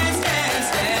 dance, dance, dance,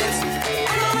 dance.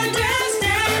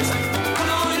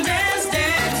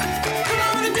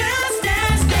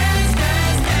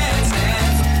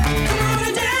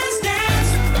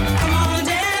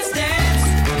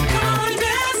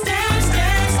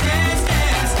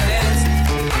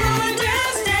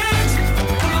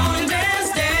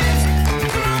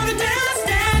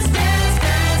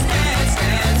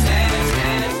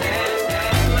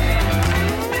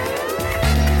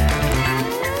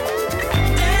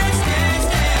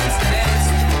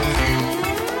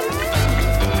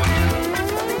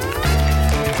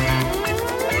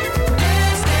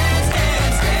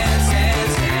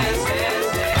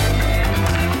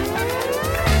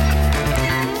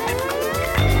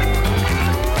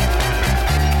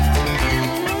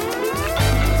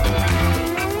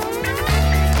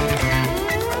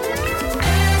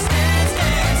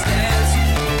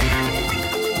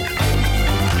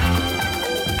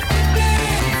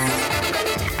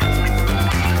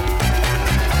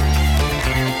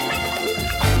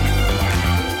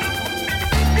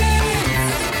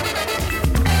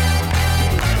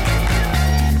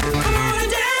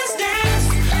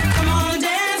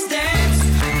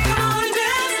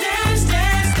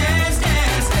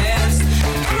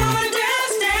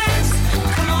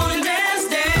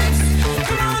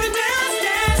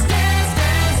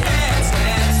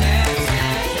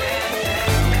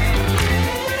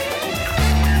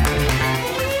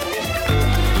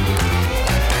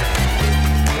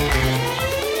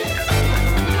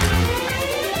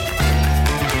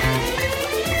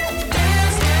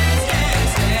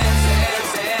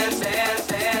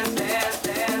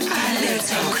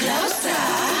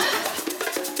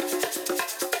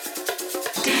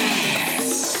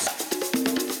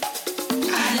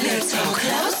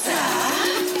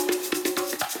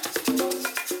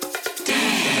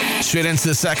 Straight into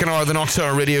the second hour of the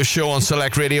Knoxhour Radio Show on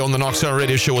Select Radio on the Knoxhour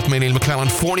Radio Show with me, Neal McClelland.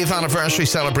 40th anniversary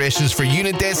celebrations for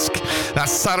Unidisc.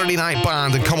 That's Saturday Night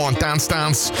Band and Come On Dance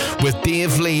Dance with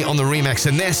Dave Lee on the remix.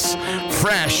 And this,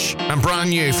 fresh and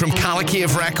brand new from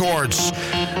Calikiv Records.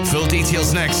 Full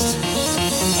details next.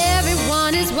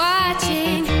 Everyone is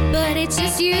watching, but it's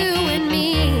just you and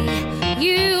me,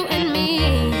 you and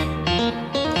me.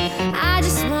 I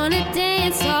just wanna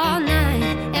dance all night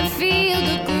and feel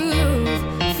the groove,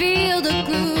 feel the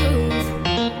groove.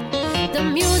 The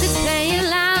music's playing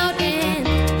loud and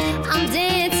I'm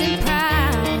dancing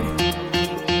proud.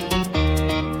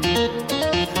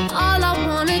 All I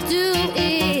wanna do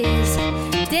is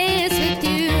dance with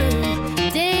you,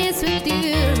 dance with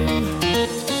you.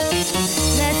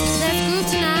 Let's groove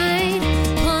tonight.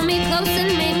 Pull me close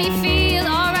and make me feel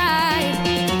alright.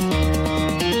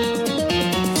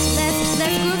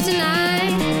 Let's groove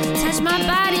tonight. Touch my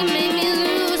body, make me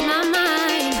lose my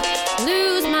mind,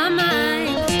 lose my mind.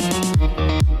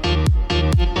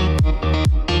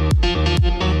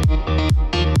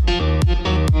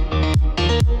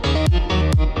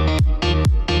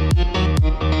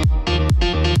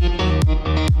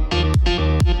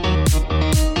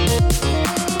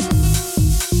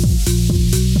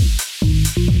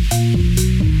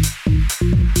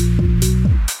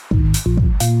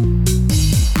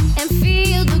 And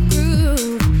feel the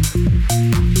groove.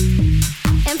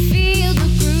 And feel the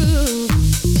groove.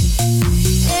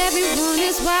 Everyone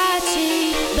is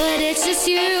watching, but it's just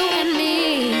you and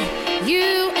me,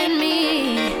 you and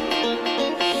me.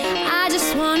 I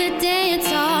just wanna dance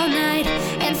all night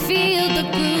and feel the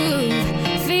groove,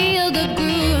 feel the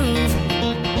groove.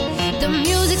 The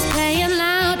music's playing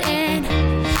loud and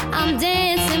I'm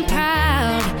dancing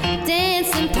proud,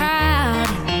 dancing proud.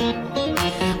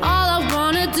 All I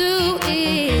wanna do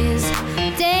is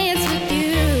dance with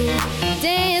you,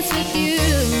 dance with you.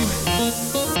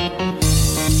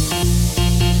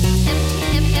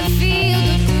 And feel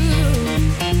the groove.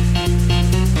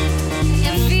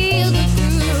 And feel the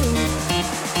groove.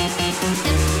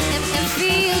 And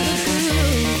feel the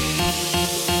groove.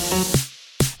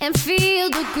 And feel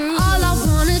the groove. All I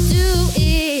wanna do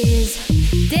is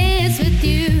dance with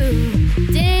you,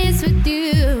 dance with you.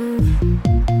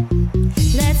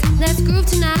 Let's groove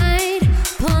tonight.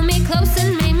 Pull me close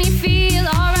and make me feel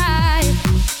alright.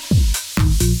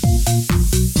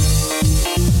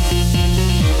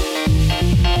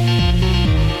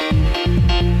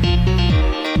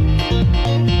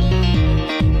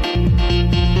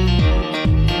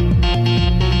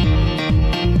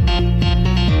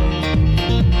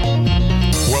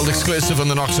 World exclusive on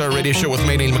the Knoxhour Radio Show with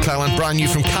me, Neal McClelland. Brand new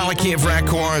from Calikiv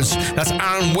Records. That's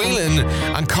Aaron Whelan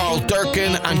and Carl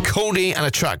Durkin and Kody, and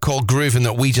a track called Groovin'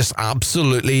 that we just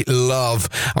absolutely love.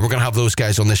 And we're going to have those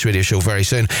guys on this radio show very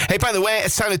soon. Hey, by the way,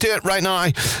 it's time to do it right now.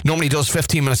 Normally does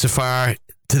 15 minutes of fire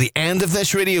to the end of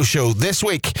this radio show. This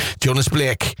week, Jonas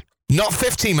Blake. Not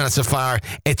 15 minutes of fire,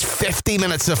 it's 50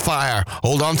 minutes of fire.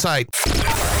 Hold on tight.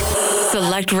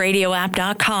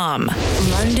 SelectRadioApp.com,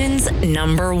 London's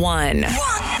number one.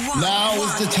 Now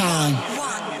is the time.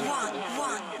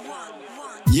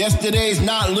 Yesterday's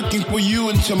not looking for you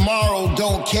and tomorrow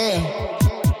don't care.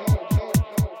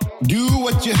 Do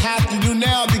what you have to do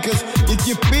now, because if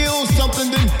you feel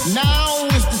something, then now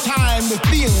is the time to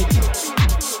feel it.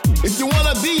 If you want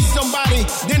to be somebody,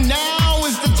 then now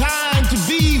is the time to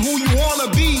be who you want to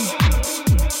be.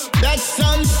 That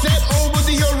sunset over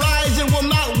the horizon will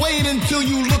not wait until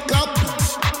you look up.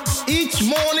 Each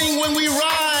morning when we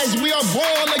rise, we are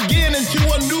born again into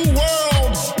a new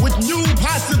world with new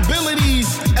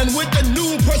possibilities and with a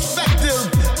new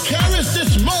perspective. Cherish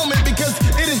this moment because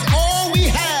it is all we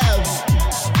have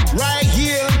right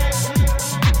here,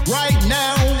 right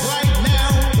now, right now,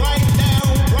 right now,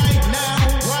 right now,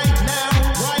 right now,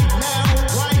 right now,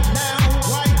 right now,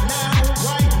 right now, right now,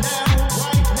 right now,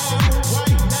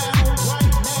 right now, right now, right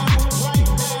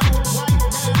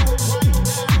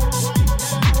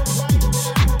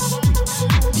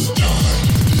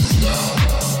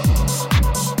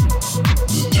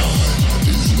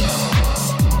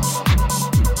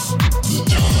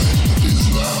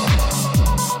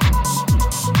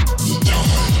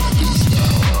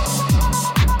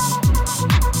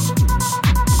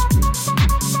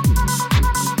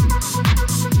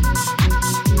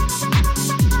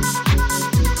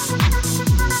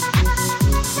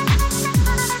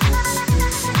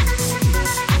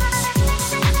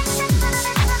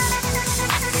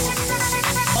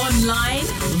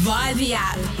via the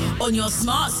app, on your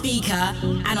smart speaker,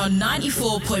 and on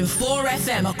 94.4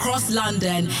 FM across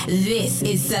London. This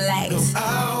is Select.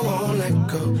 I won't let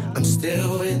go, I'm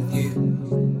still with you.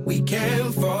 we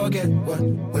can't forget what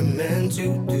we're meant to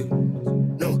do.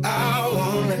 No, I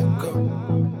won't let go.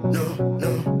 No,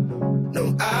 no, no,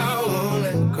 I won't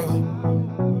let go.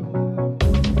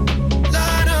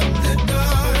 Light up the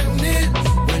darkness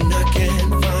when I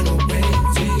can't find a way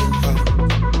to your heart.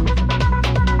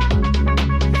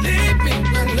 Lead me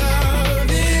where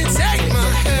love is. Take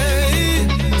my hand,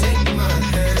 take my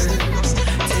hand,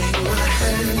 take my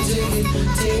hand, take my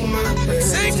hand, take my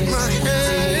hand, take my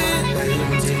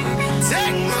hand,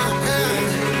 take my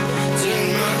hand, take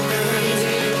my hand.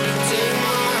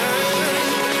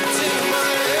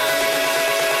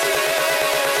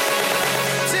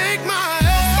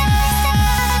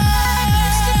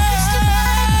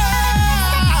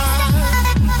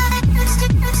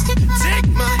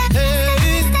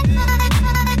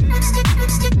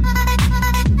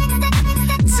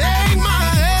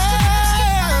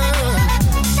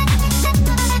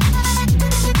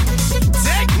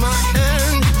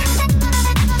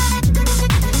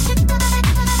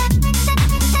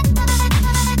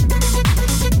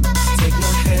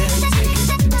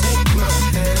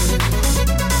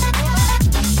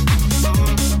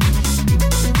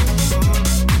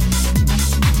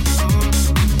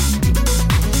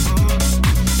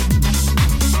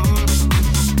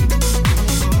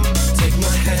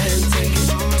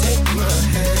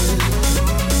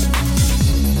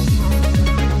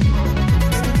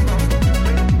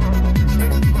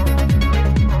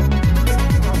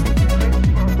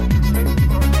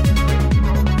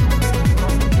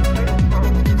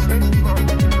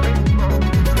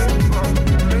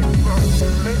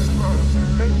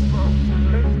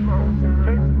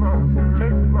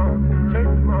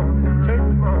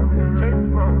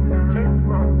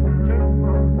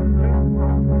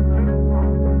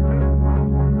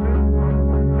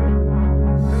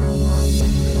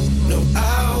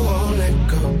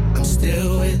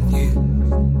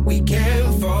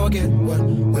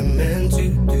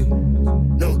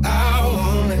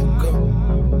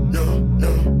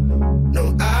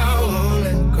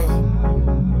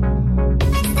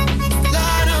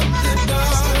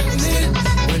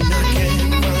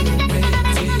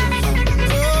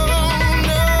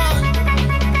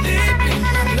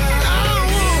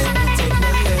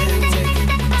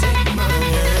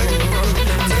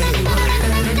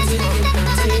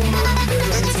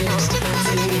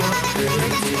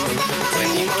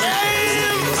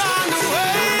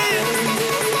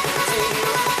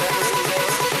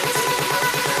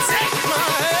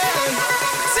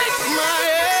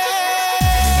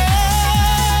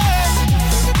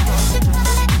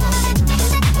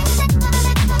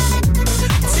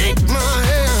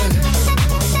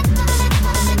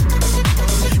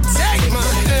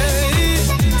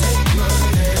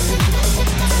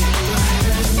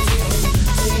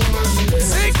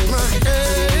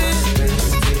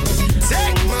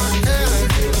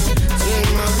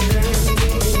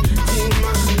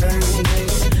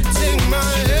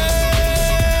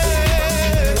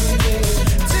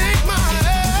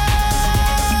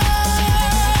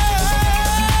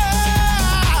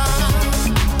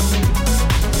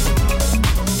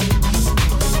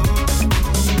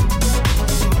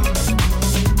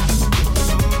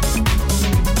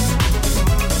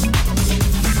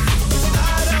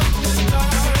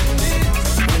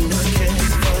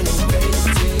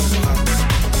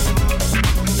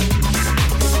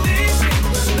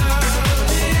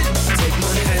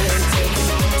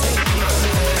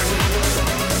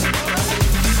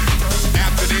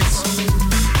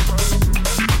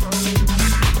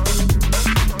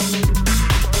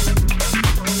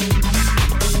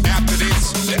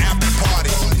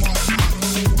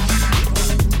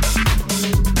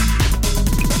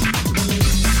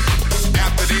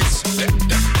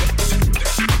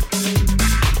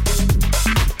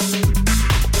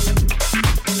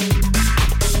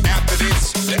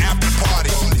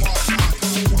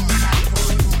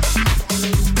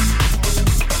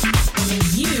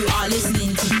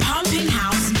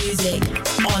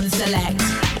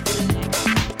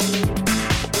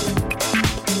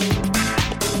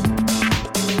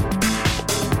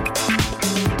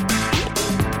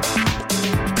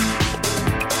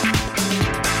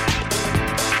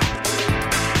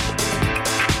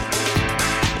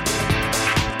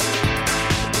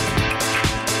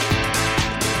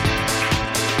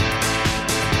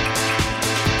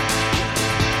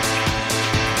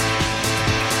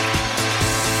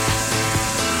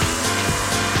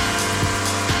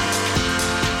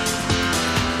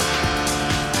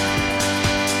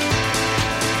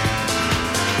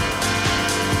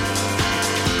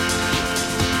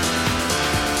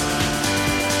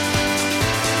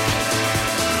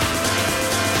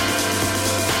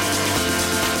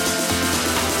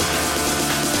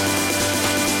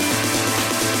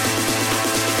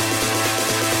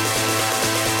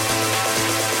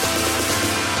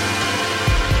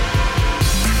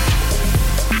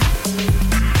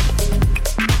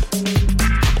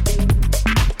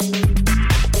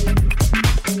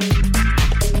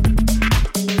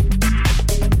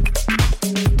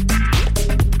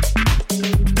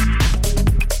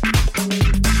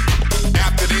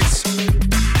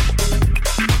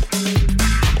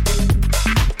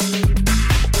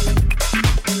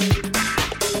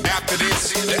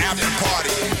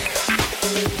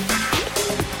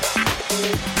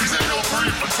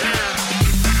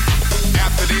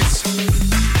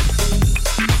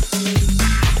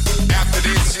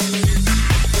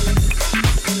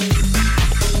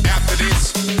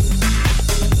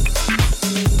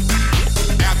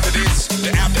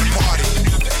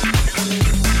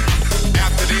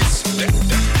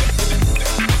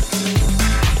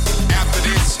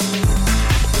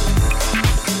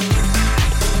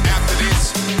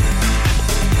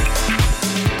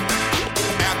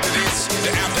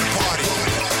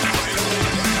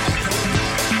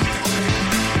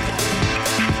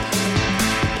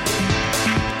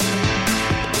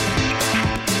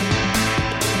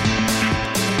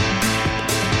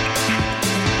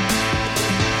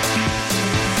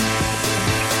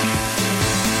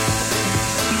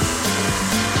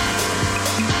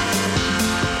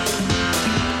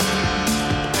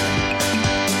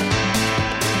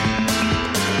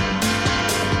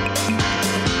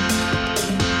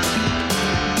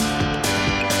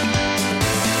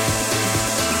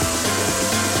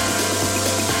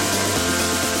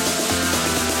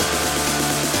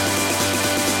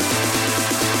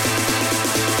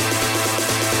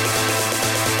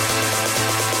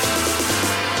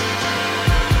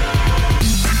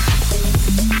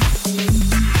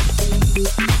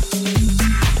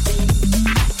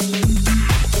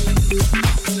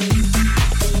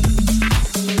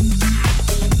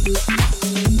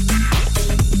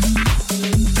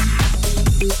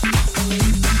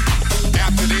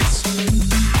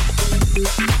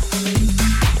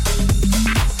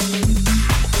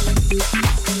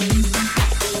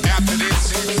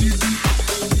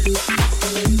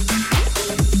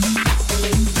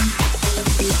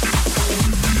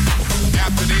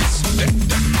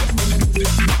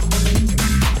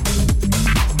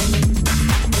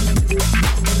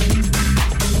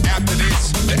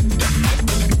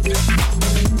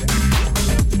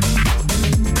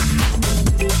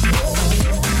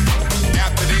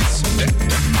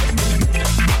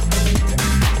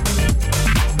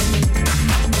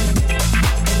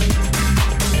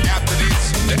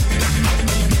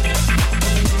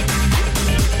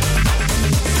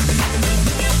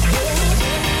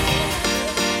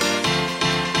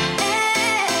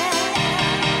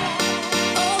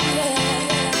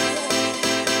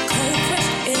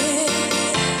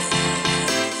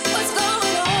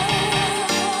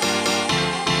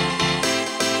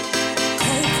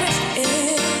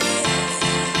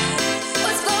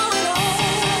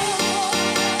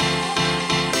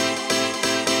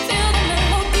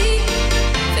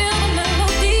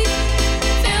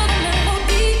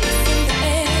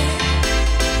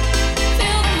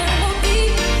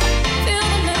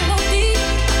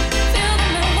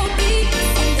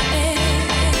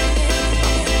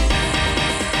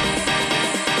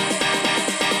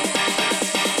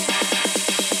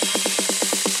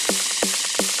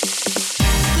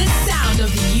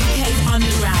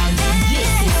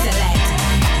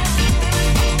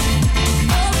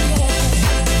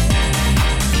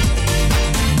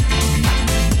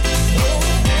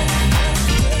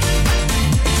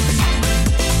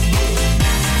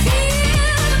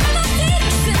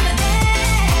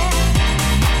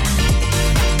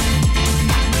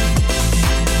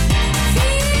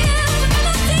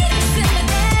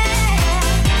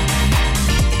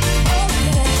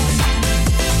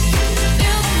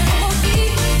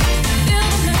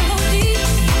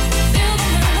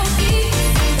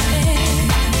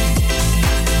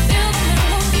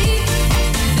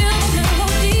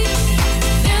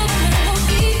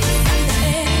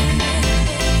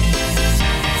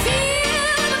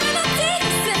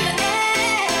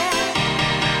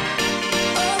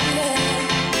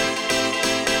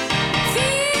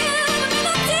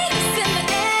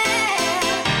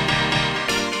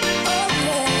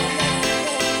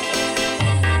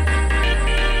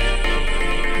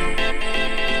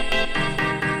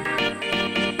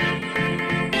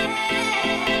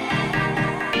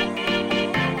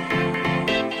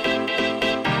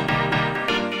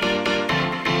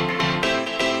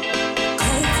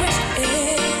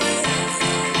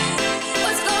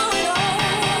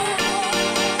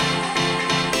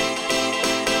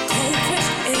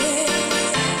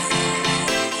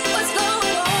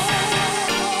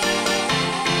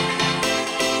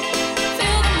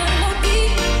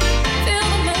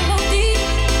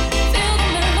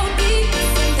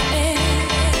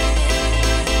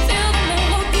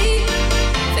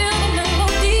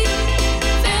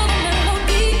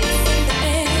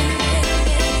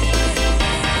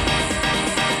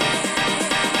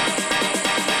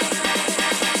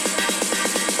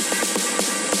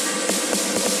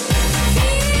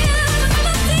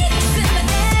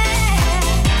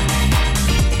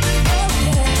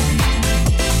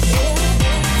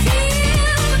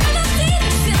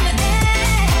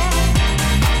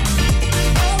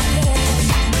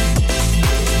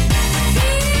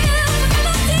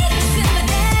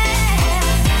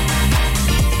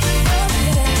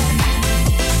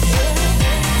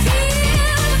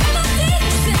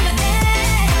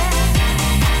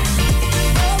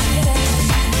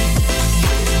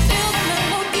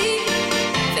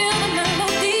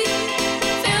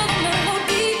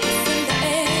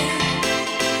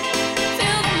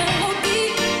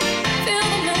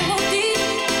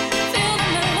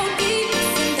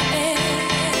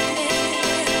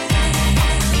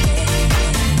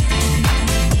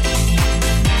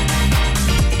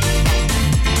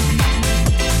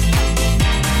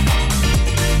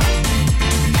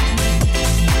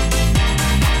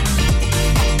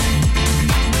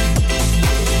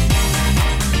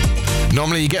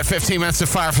 get 15 minutes of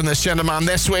fire from this gentleman.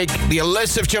 This week, the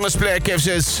elusive Jonas Blake gives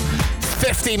us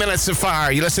 50 minutes of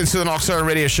fire. You listen to the Nocturnal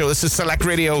Radio Show. This is Select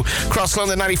Radio, across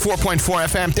London, 94.4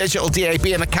 FM, digital DAB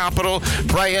in the capital,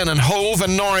 Brighton and Hove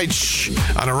and Norwich,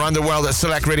 and around the world at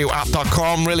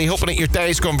selectradioapp.com. Really hoping that your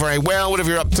day's going very well,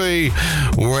 whatever you're up to,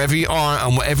 wherever you are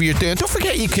and whatever you're doing. Don't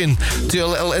forget you can do a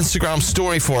little Instagram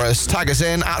story for us. Tag us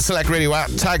in at Select Radio App.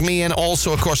 Tag me in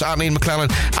also, of course, at Neal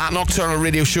McClelland, at Nocturnal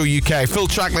Radio Show UK. Full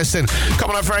track listing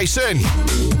coming up very soon.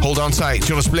 Hold on tight.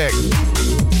 Jonas Blake.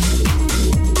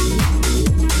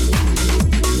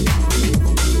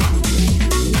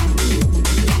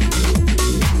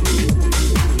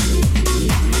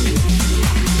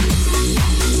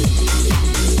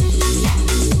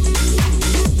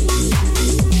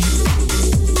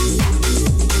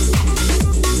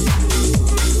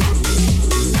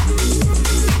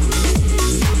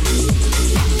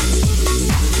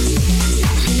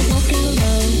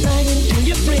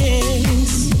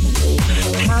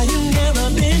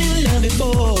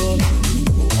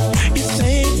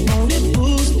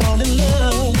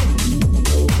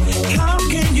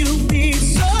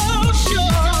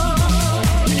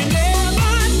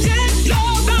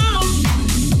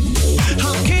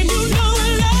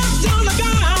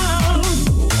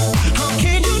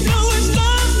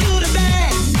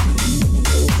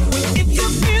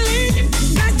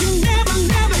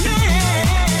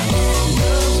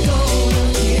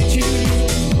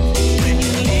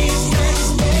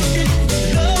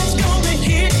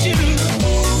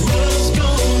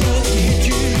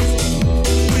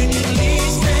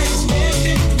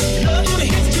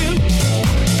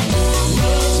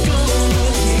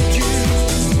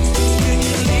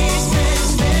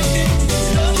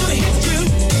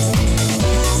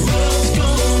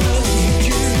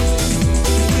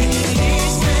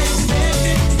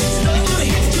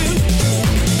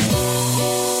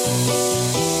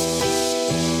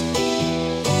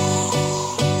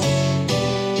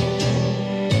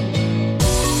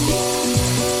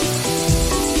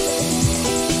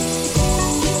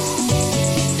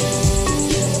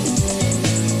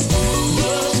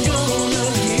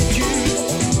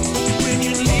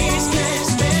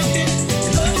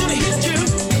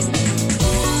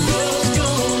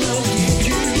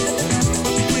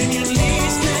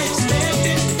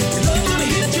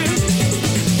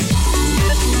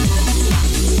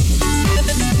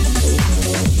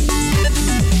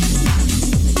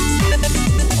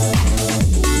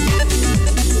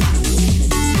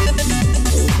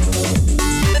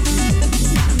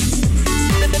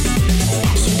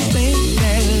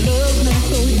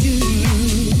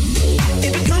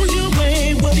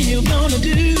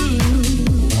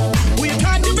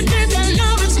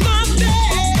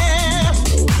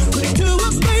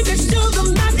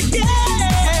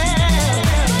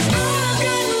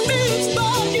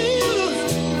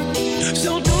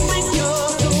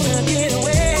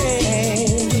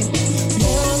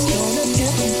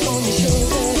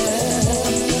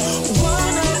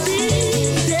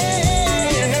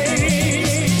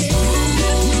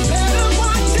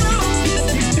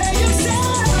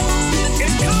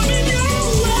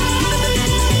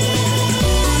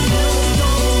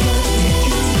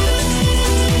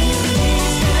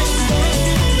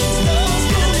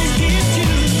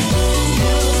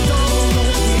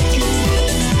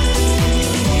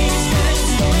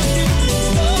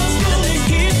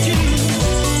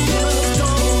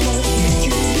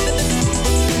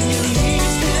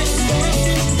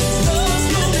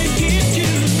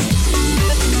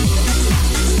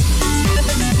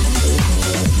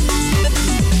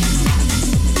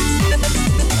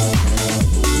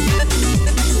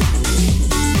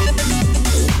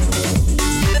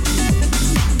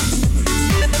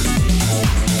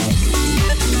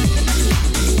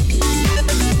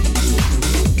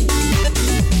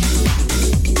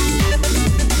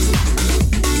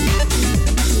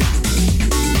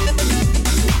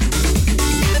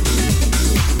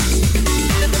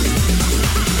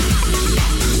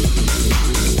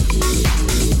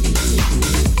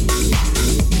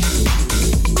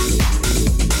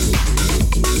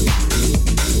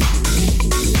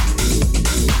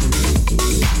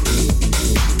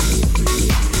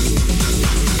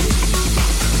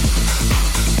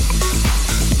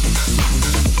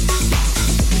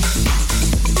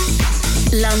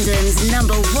 London's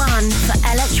 #1 for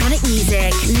electronic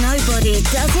music. Nobody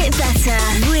does it better.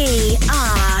 We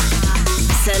are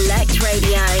Select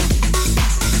Radio.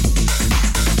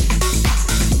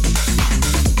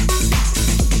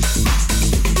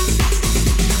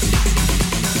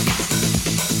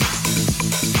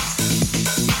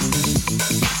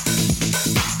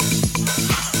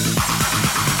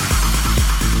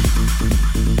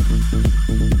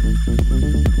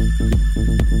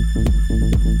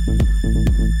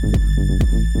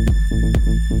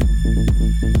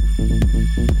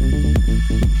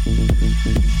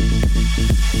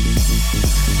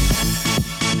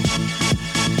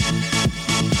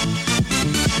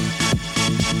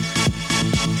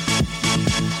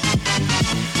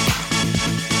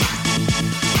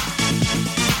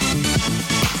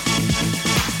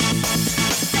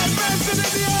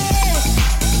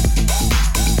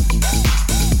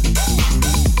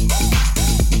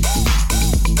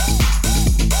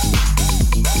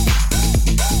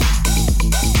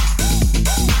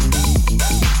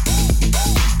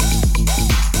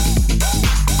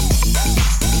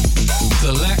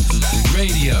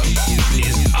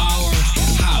 is our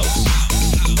house.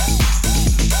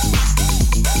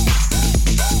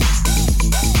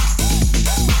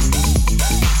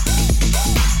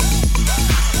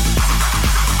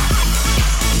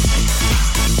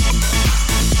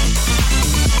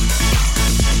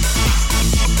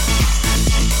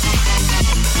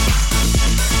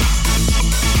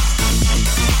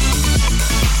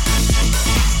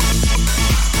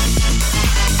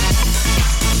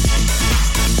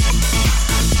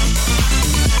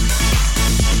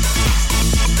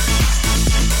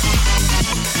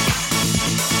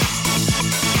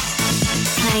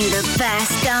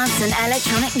 Best dance and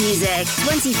electronic music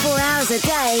 24 hours a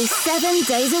day, 7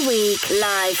 days a week,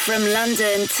 live from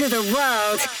London to the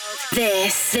world.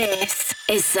 This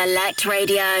is Select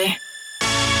Radio.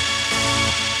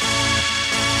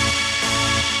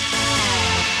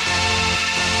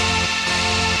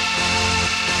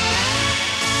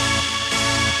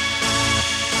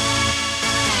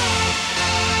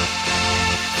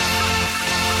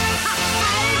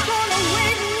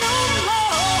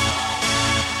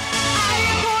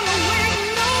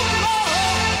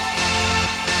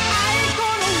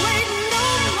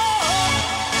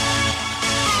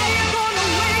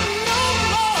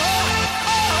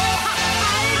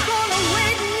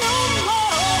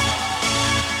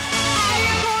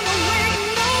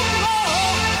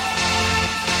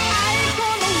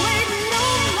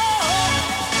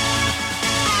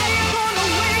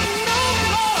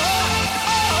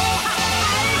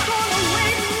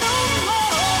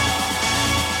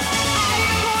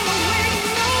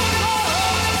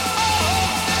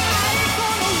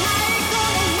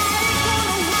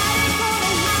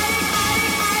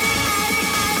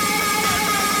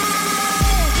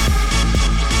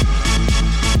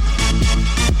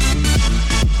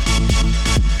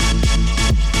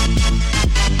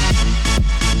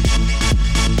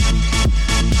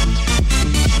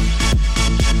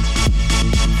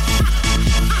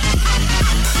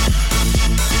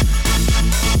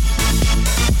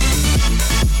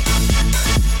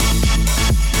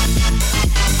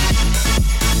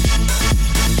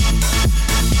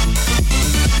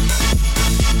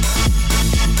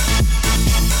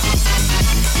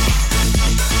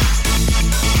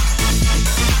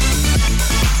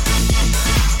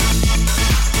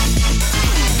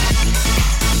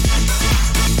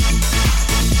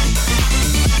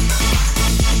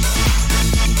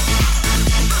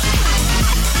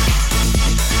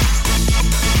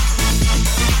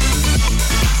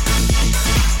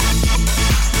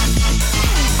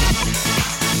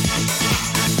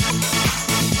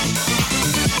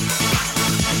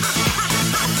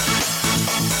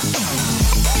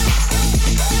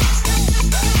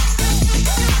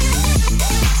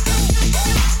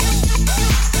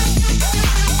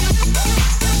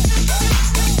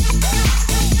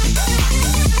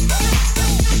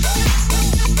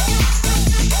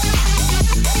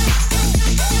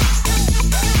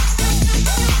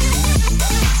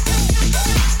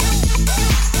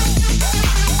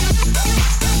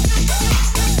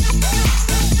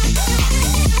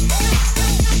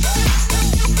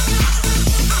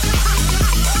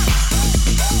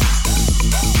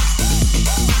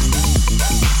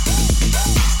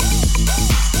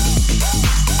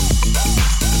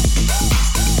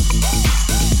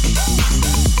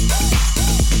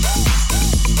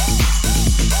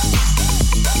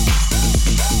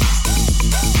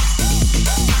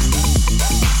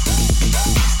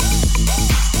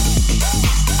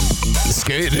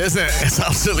 Isn't it? It's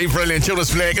absolutely brilliant.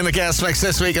 Jonas Blake in the guest mix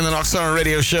this week in the Knoxdown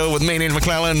Radio Show with me, Neal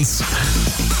McClelland.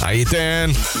 How you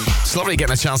doing? It's lovely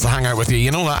getting a chance to hang out with you.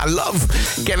 You know, I love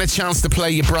getting a chance to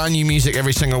play you brand new music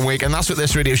every single week, and that's what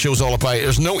this radio show's all about.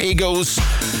 There's no egos,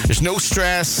 there's no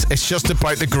stress. It's just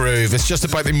about the groove. It's just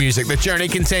about the music. The journey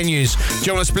continues.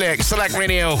 Jonas Blake, Select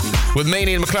Radio with me,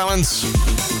 Neal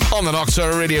McClelland, on the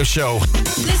Knoxdown Radio Show.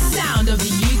 The sound of the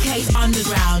UK's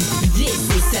underground. This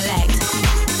is Select.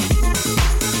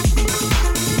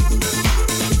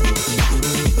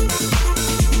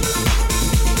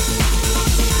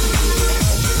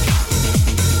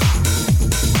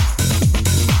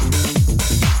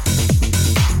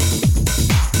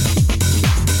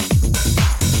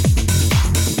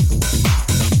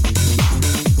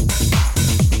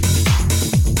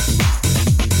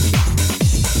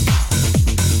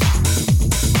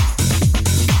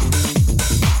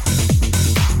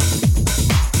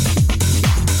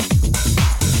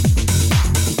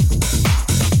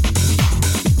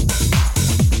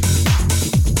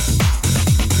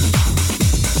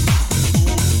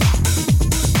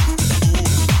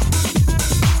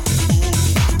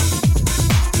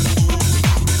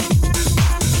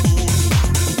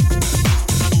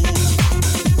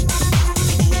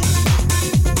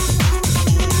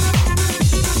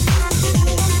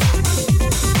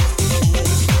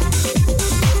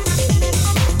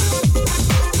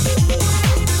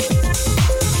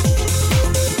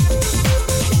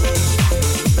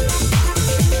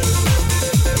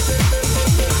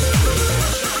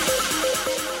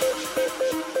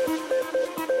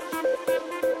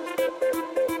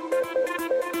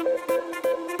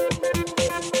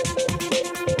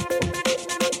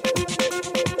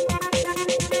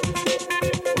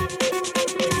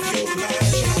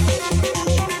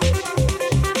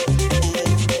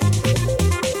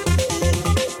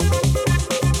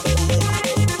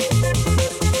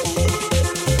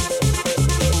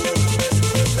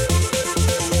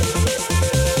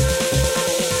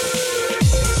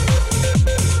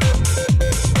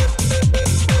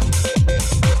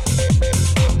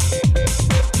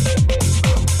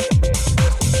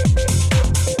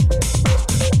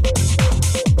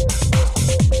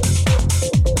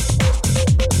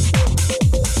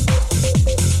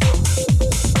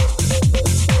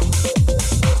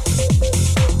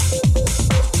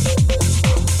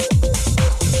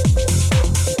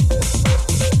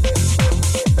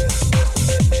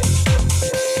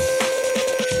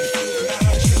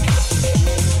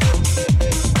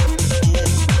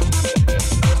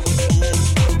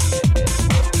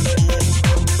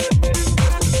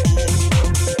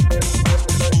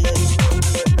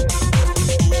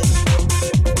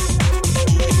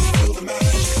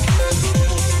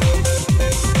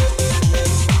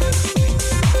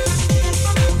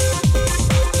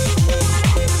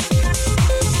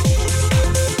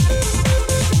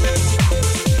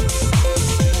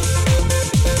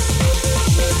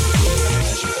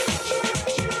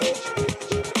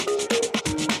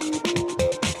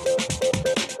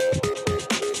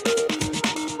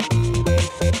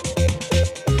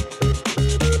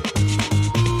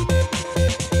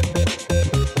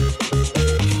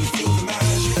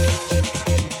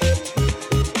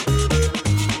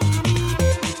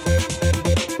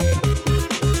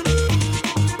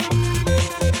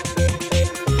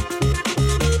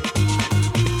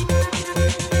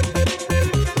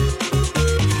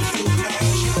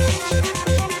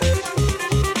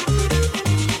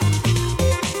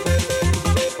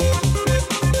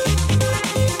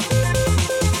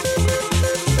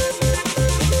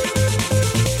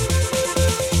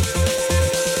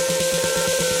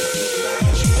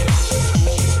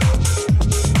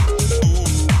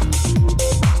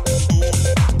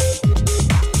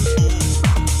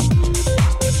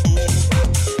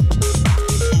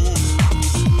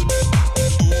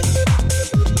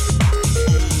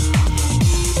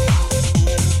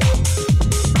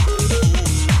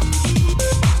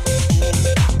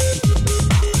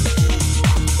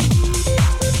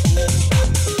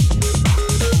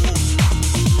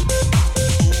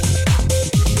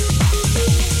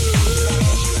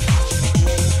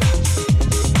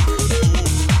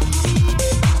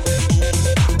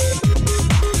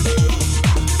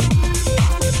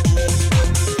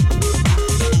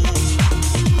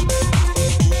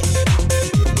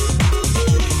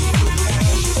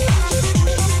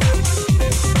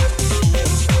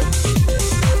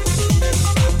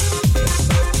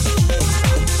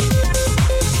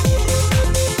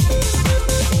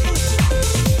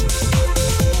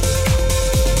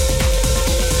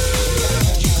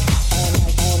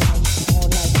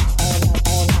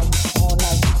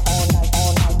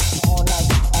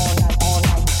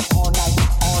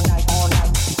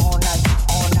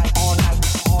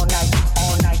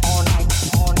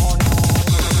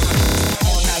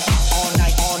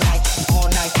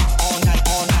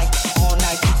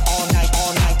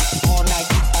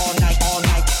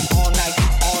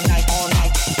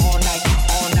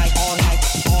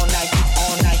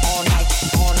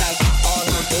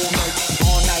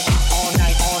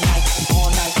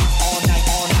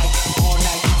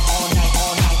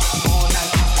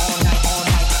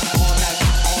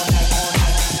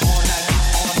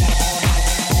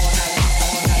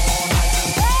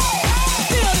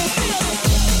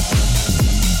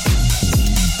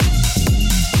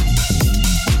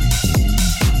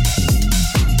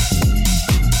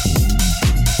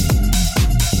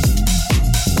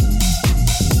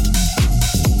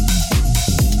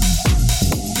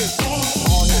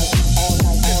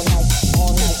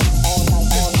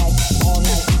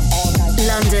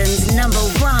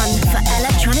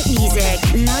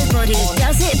 Nobody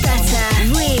does it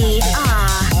better. We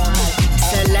are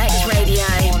Select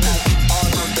Radio.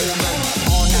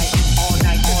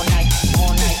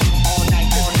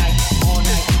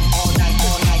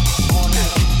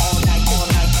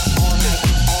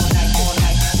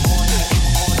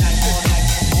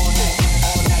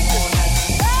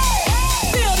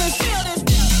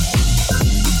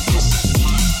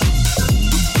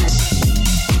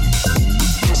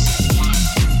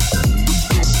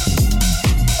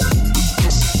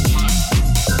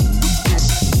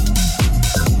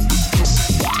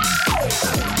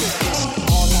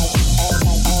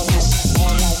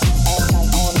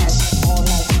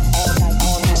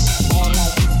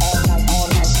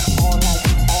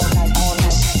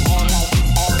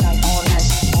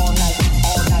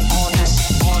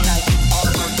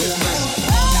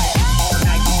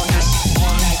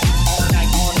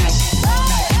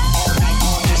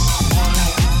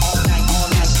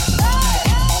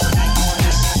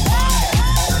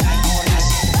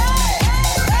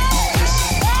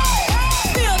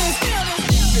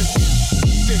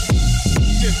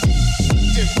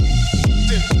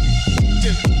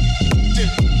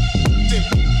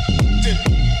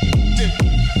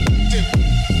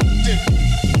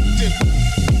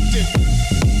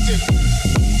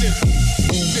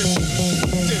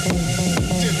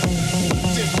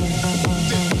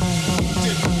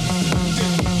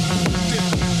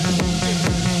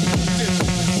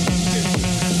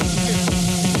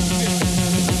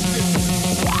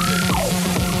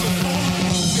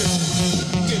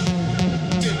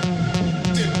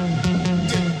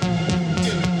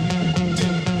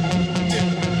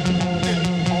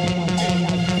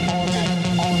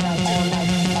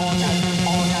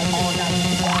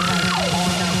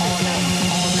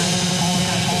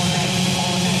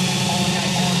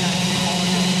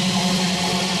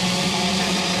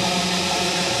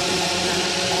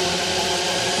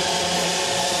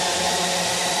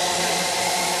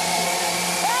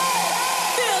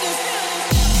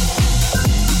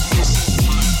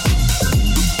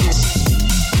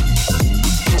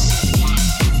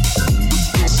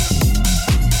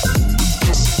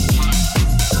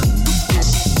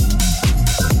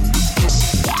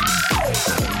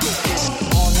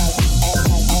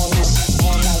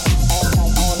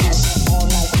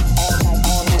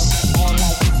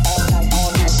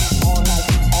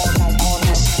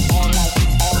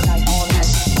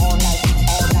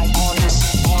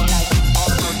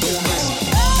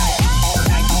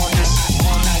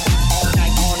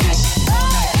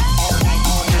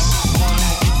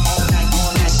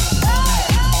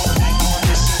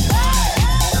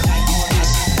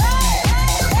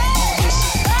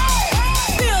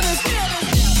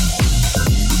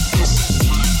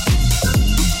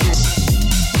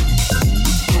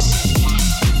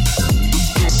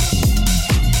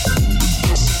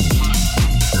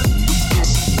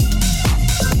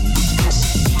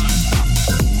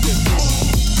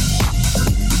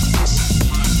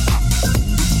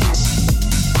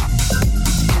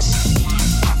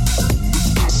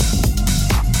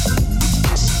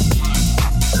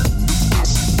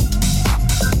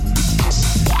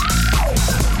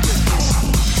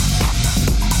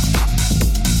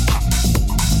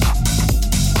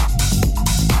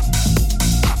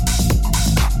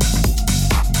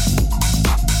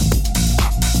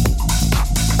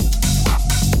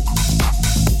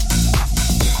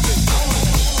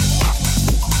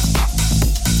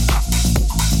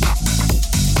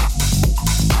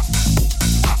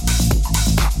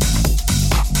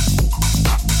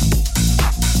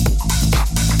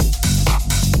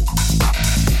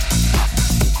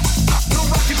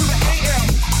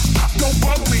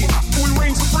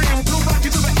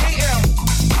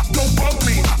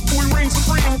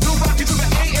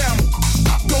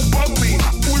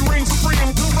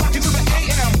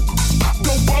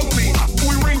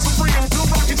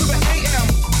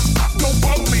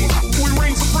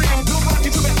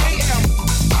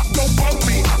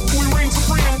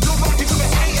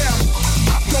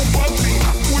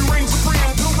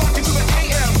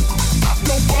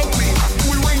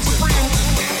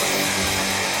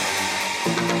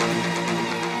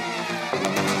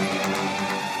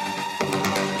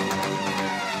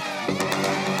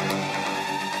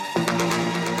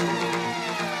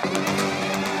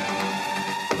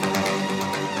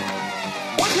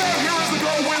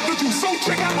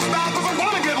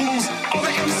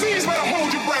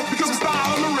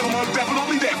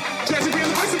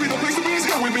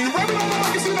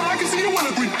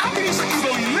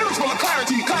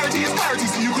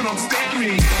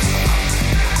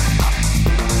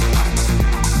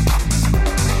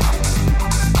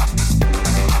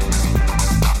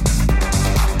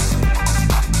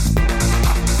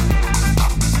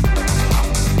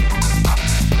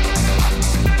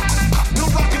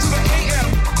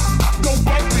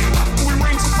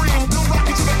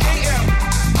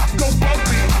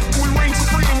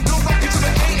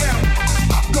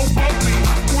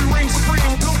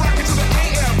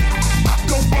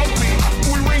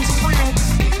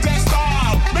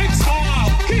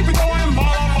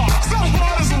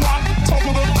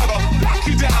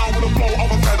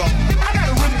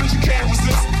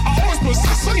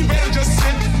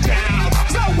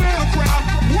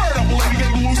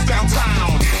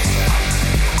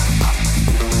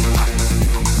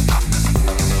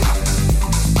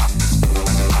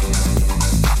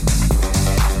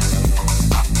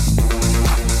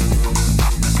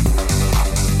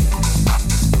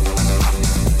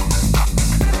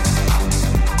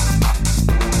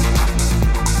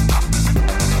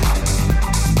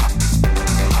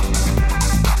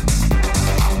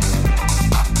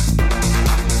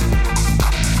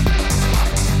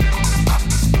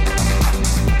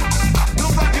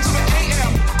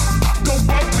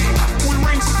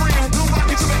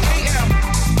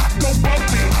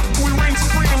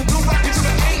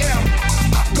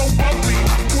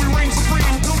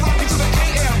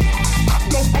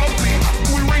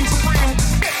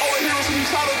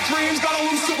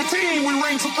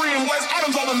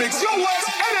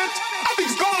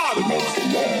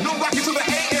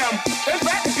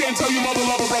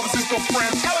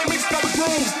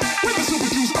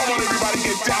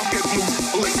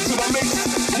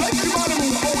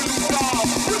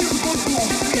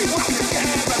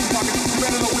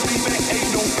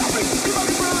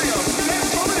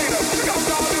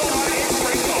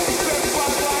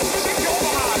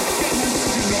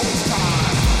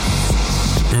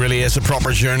 really is a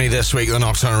proper journey this week, the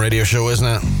Nocturnal Radio Show, isn't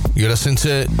it? You're listening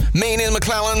to me, Neal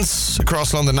McClelland,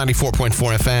 across London,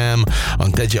 94.4 FM,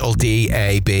 on digital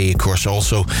DAB, of course,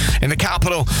 also in the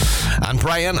capital, and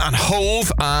Brighton, and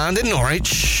Hove, and in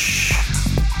Norwich.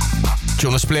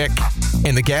 Jonas Blake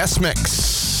in the guest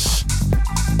mix.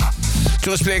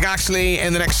 Jonas Blake actually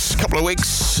in the next couple of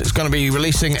weeks is going to be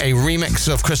releasing a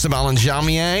remix of Cristobal and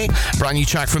Jamiez, brand new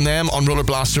track from them on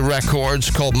Rollerblaster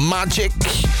Records called Magic.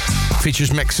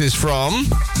 Features mixes from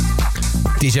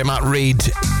DJ Matt Reed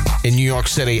in New York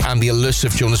City and the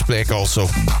elusive Jonas Blake also.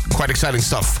 Quite exciting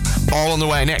stuff. All on the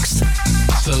way next.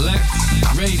 Select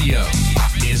Radio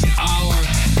is our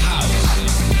house.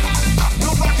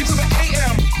 We'll rock you to the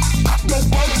AM. Don't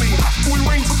bug me. We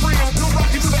reign supreme. We'll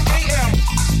rock you to the AM.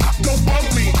 Don't bug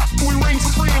me. We reign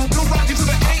supreme. We'll rock you to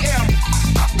the AM.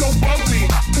 Don't bug me.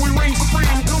 We reign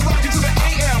supreme. We'll rock you to the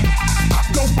AM.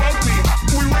 Don't bug me.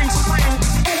 We reign supreme.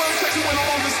 I wanna take you when I'm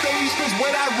on the stage, cause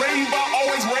when I rave, I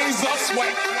always raise up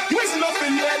sweat. You ain't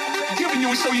nothing yet. Giving you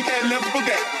a show you can't never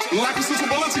forget. Lack of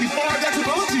sensibility, far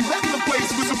adaptability, rocking the place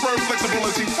with superb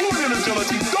flexibility, fluid and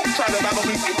agility. Don't try to battle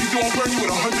me. If you do, I'll burn you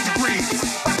at 100 degrees.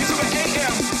 Rock you to the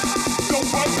AM. Don't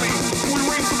bug me. We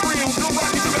reign supreme. We'll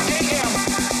rock you to the AM.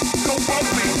 Don't bug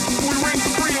me. We reign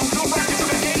supreme. We'll rock you to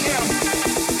the AM.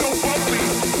 Don't bug me.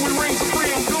 We reign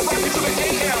supreme. We'll rock you to the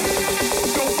AM.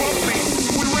 Don't bug me.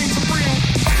 We reign supreme.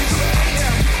 Rock you to the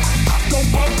AM. Don't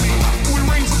bug me. We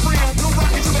reign supreme. We'll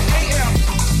rock you to the AM.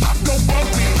 Don't bug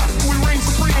me. We reign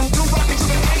supreme. We'll rock you to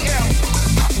the AM.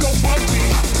 Don't bug me.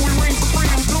 We reign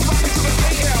supreme. We'll rock you to the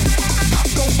AM.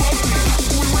 Don't bug me.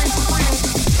 We reign supreme.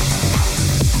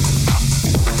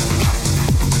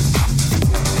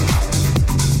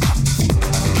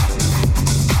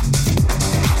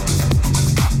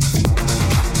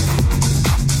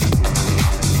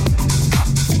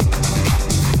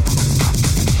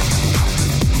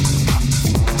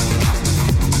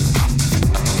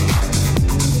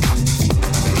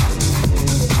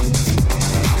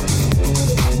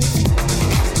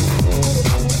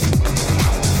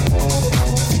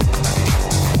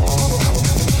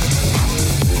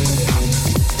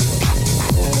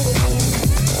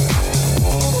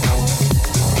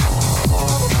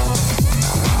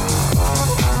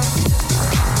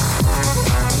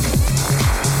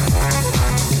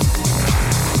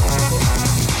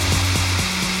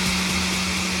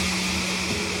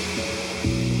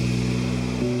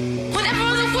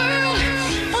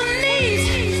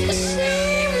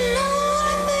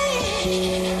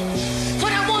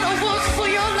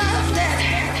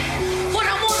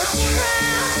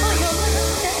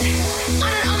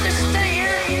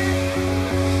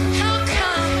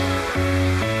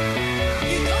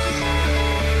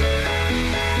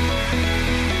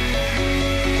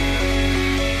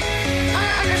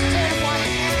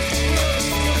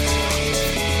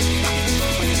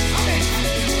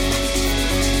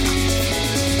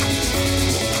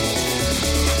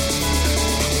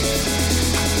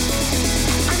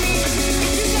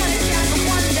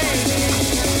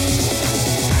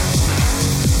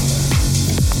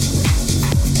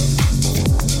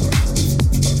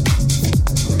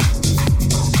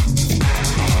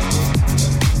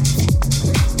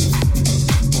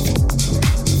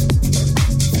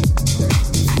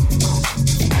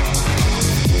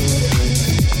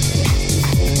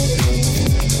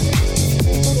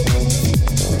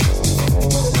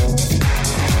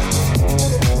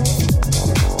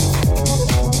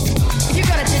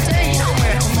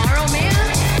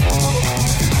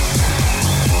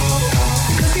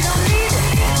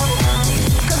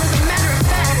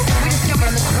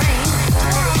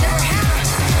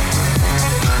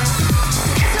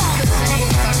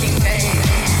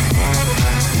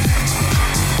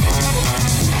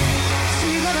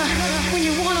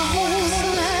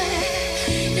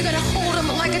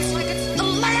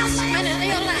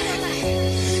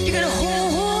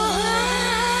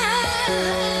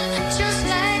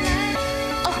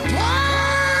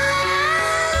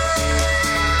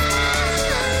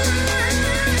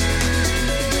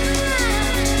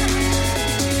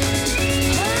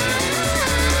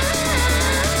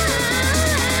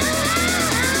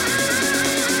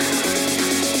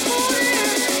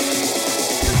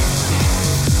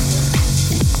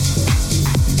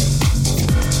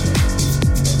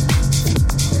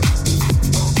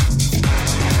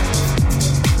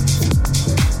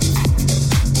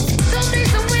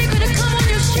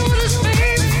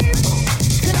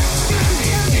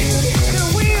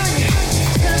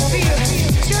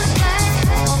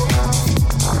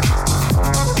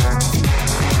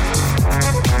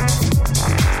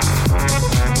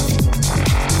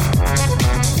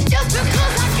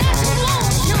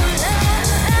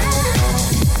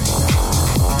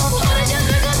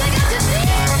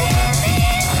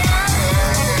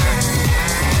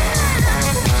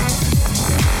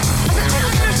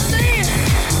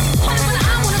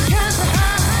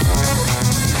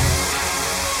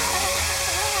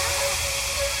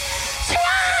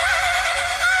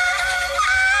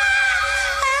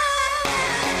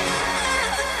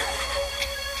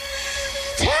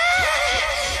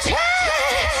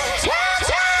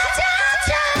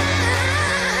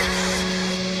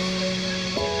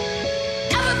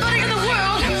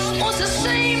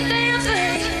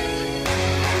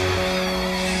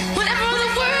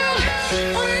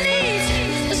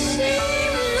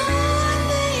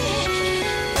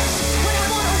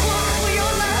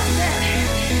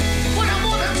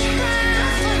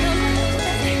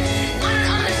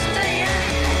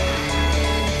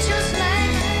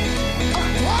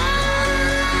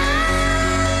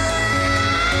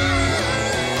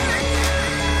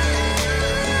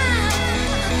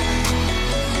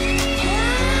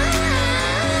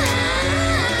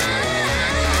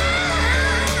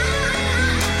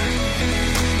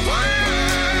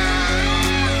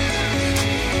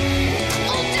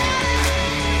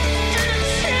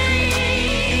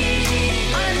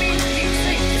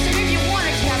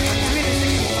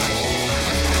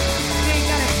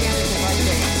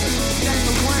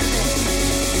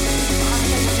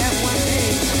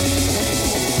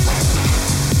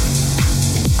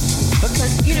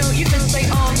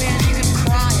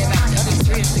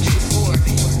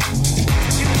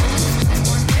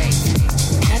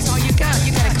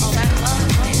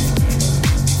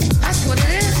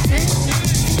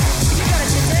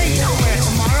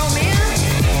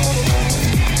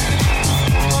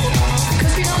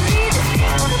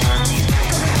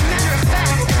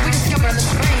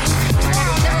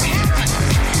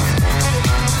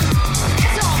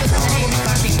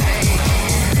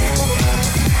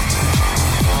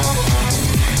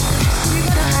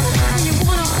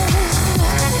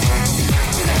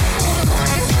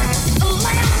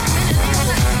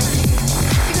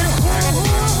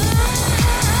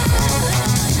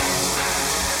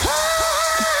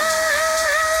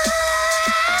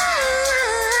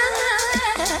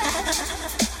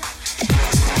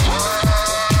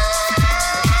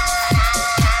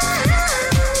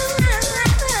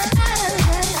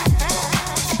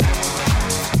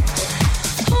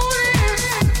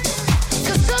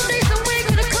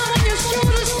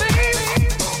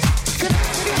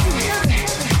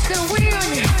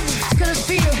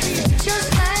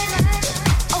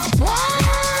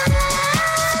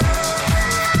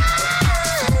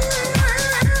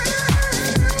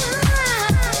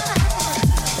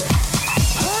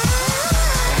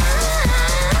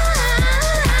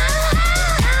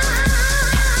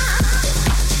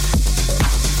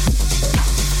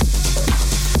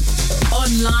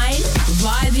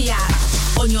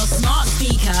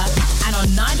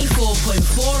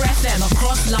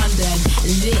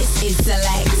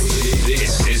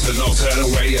 is the Nocturnal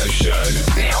Radio Show.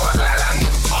 Neal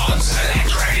McClelland on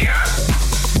Select Radio.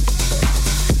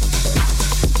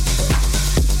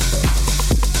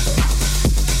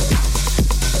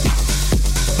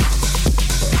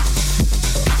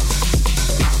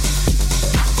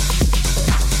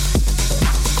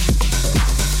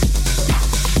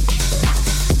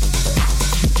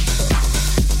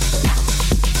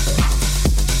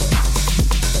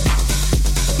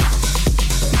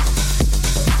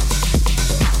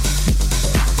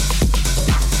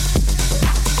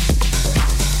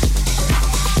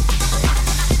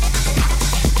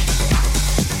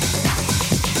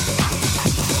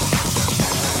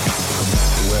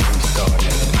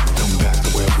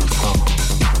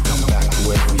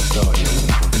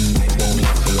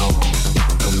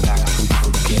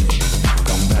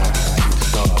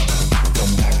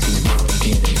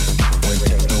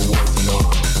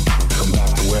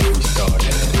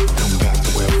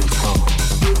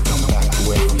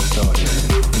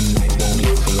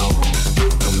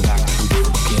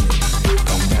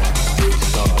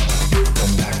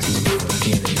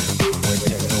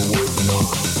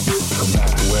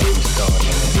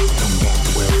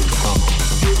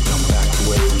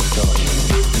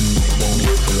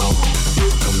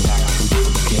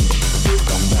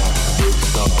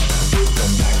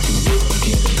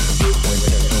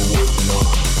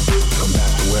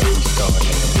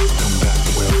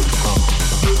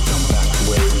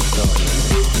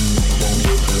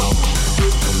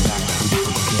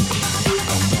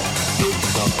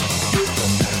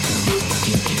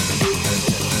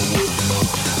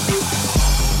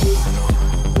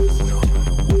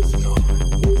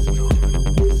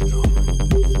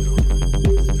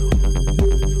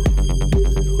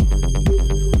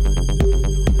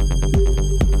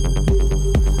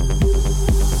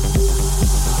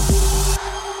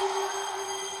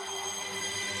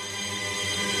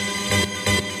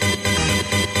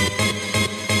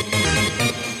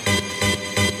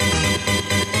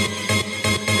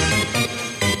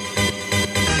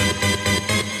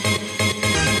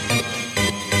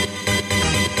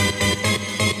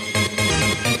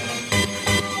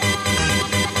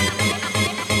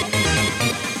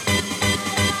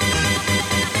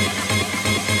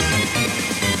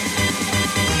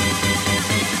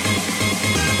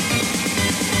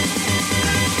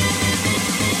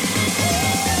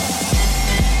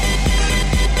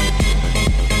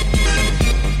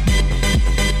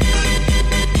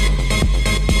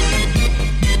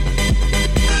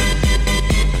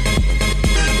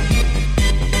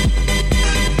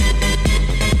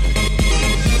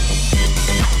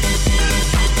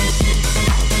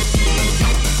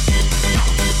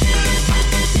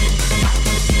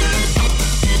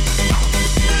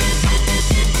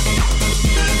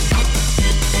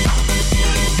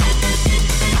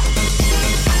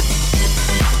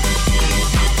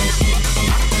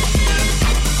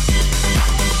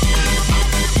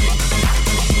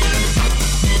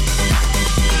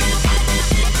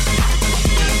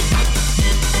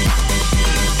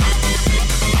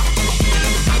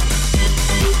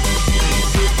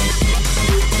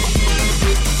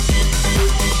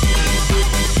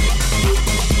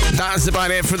 That's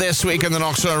about it for this week on the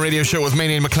Nocturnal Radio Show with me,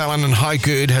 Neal McClelland. And how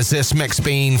good has this mix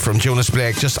been from Jonas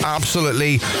Blake? Just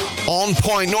absolutely on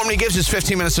point. Normally gives us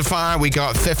 15 minutes of fire. We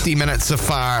got 50 minutes of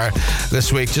fire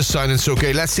this week. Just sounding so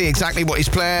good. Let's see exactly what he's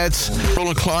played.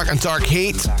 Roland Clark and Dark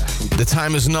Heat. The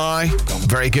Time Is Now.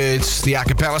 Very good. The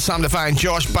acapella. Sam Devine,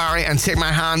 Josh Barry and Take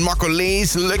My Hand. Marco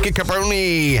Lees, Luca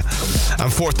Cabroni.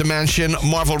 And Fourth Dimension,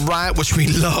 Marvel Riot, which we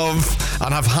love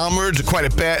and have hammered quite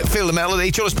a bit. Feel the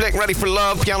Melody. Jonas Blake, Ready for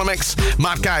Love. Piano Mix.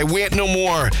 Matt Guy, Wait No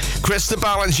More.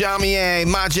 Cristobal and Jamiez.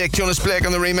 Magic. Jonas Blake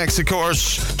on the remix, of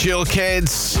course. Jill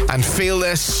Kids and Feel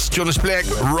This. Jonas Blake,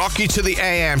 Rock You to the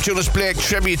AM. Jonas Blake,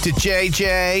 Tribute to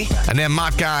JJ. And then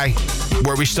Matt Guy,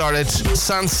 where we started.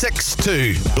 San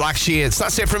 6-2, Black Shades.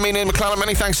 That's it from me, Neal McClelland.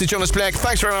 Many thanks to Jonas Blake.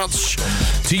 Thanks very much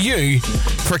to you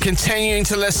for continuing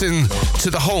to listen to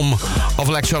the home of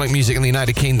electronic music in the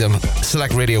United Kingdom,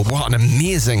 Select Radio. What an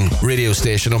amazing radio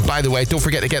station. And by the way, don't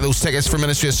forget to get those tickets for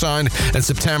Ministry of Sound in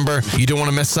September. You don't want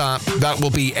to miss that. That will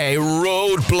be a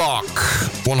roadblock.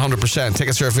 100%.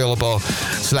 Tickets are available.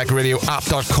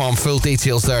 SelectRadioApp.com. Full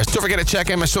details there. Don't forget to check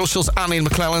in my socials at Neal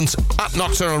McClelland, at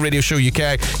Nocturnal Radio Show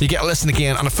UK. You get a listen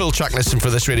again and a full track listen for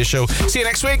this radio show. See you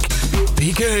next week.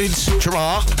 Be good.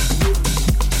 Ta-ra.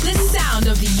 The sound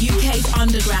of the UK's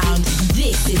underground.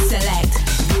 This is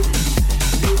Select.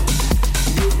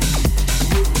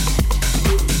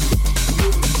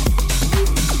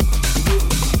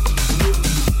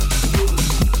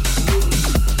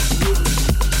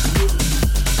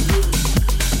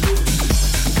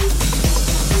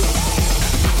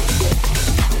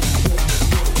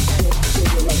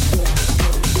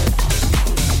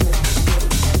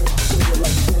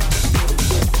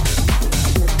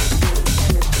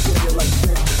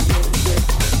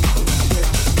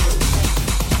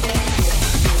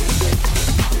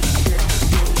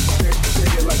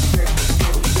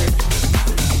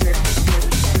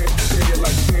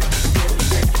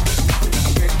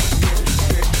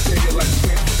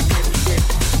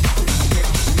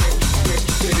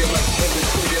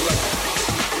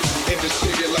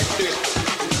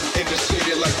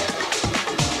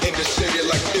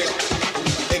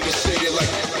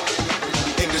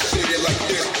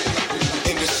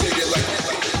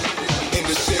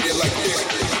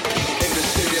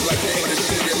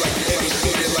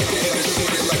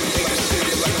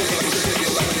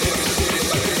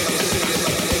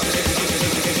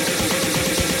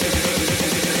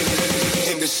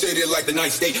 the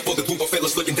night state for the group of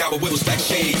fellas looking down with those black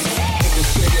shades. In the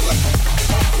city like this.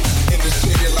 In the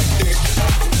city like black shades.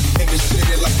 In the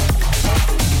city like this.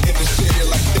 In the city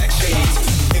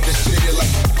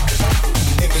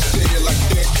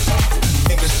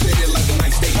like the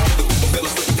night state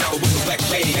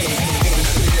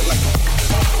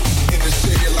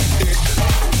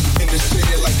for the group of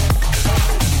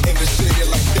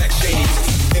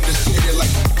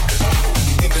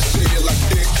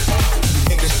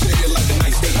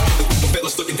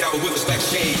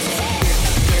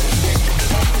fellas looking down with those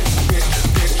black shades. In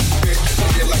the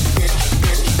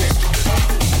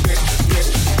city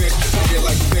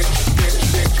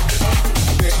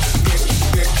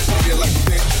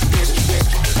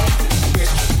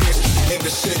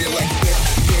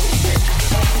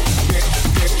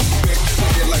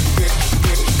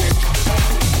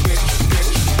this.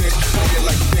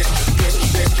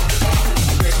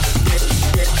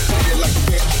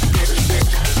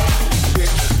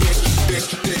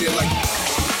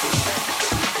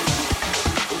 In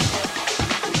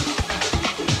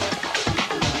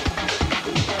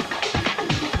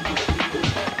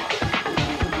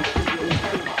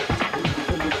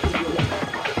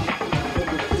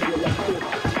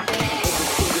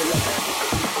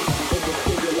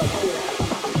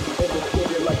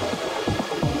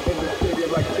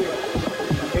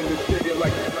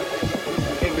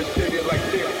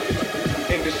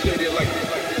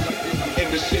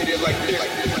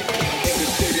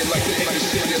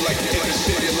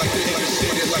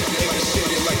city like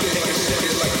black shades.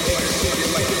 In the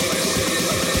city like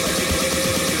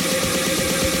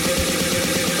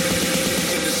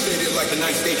this. In the city like the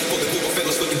night state for the group of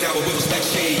fellas looking down with those black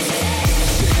shades.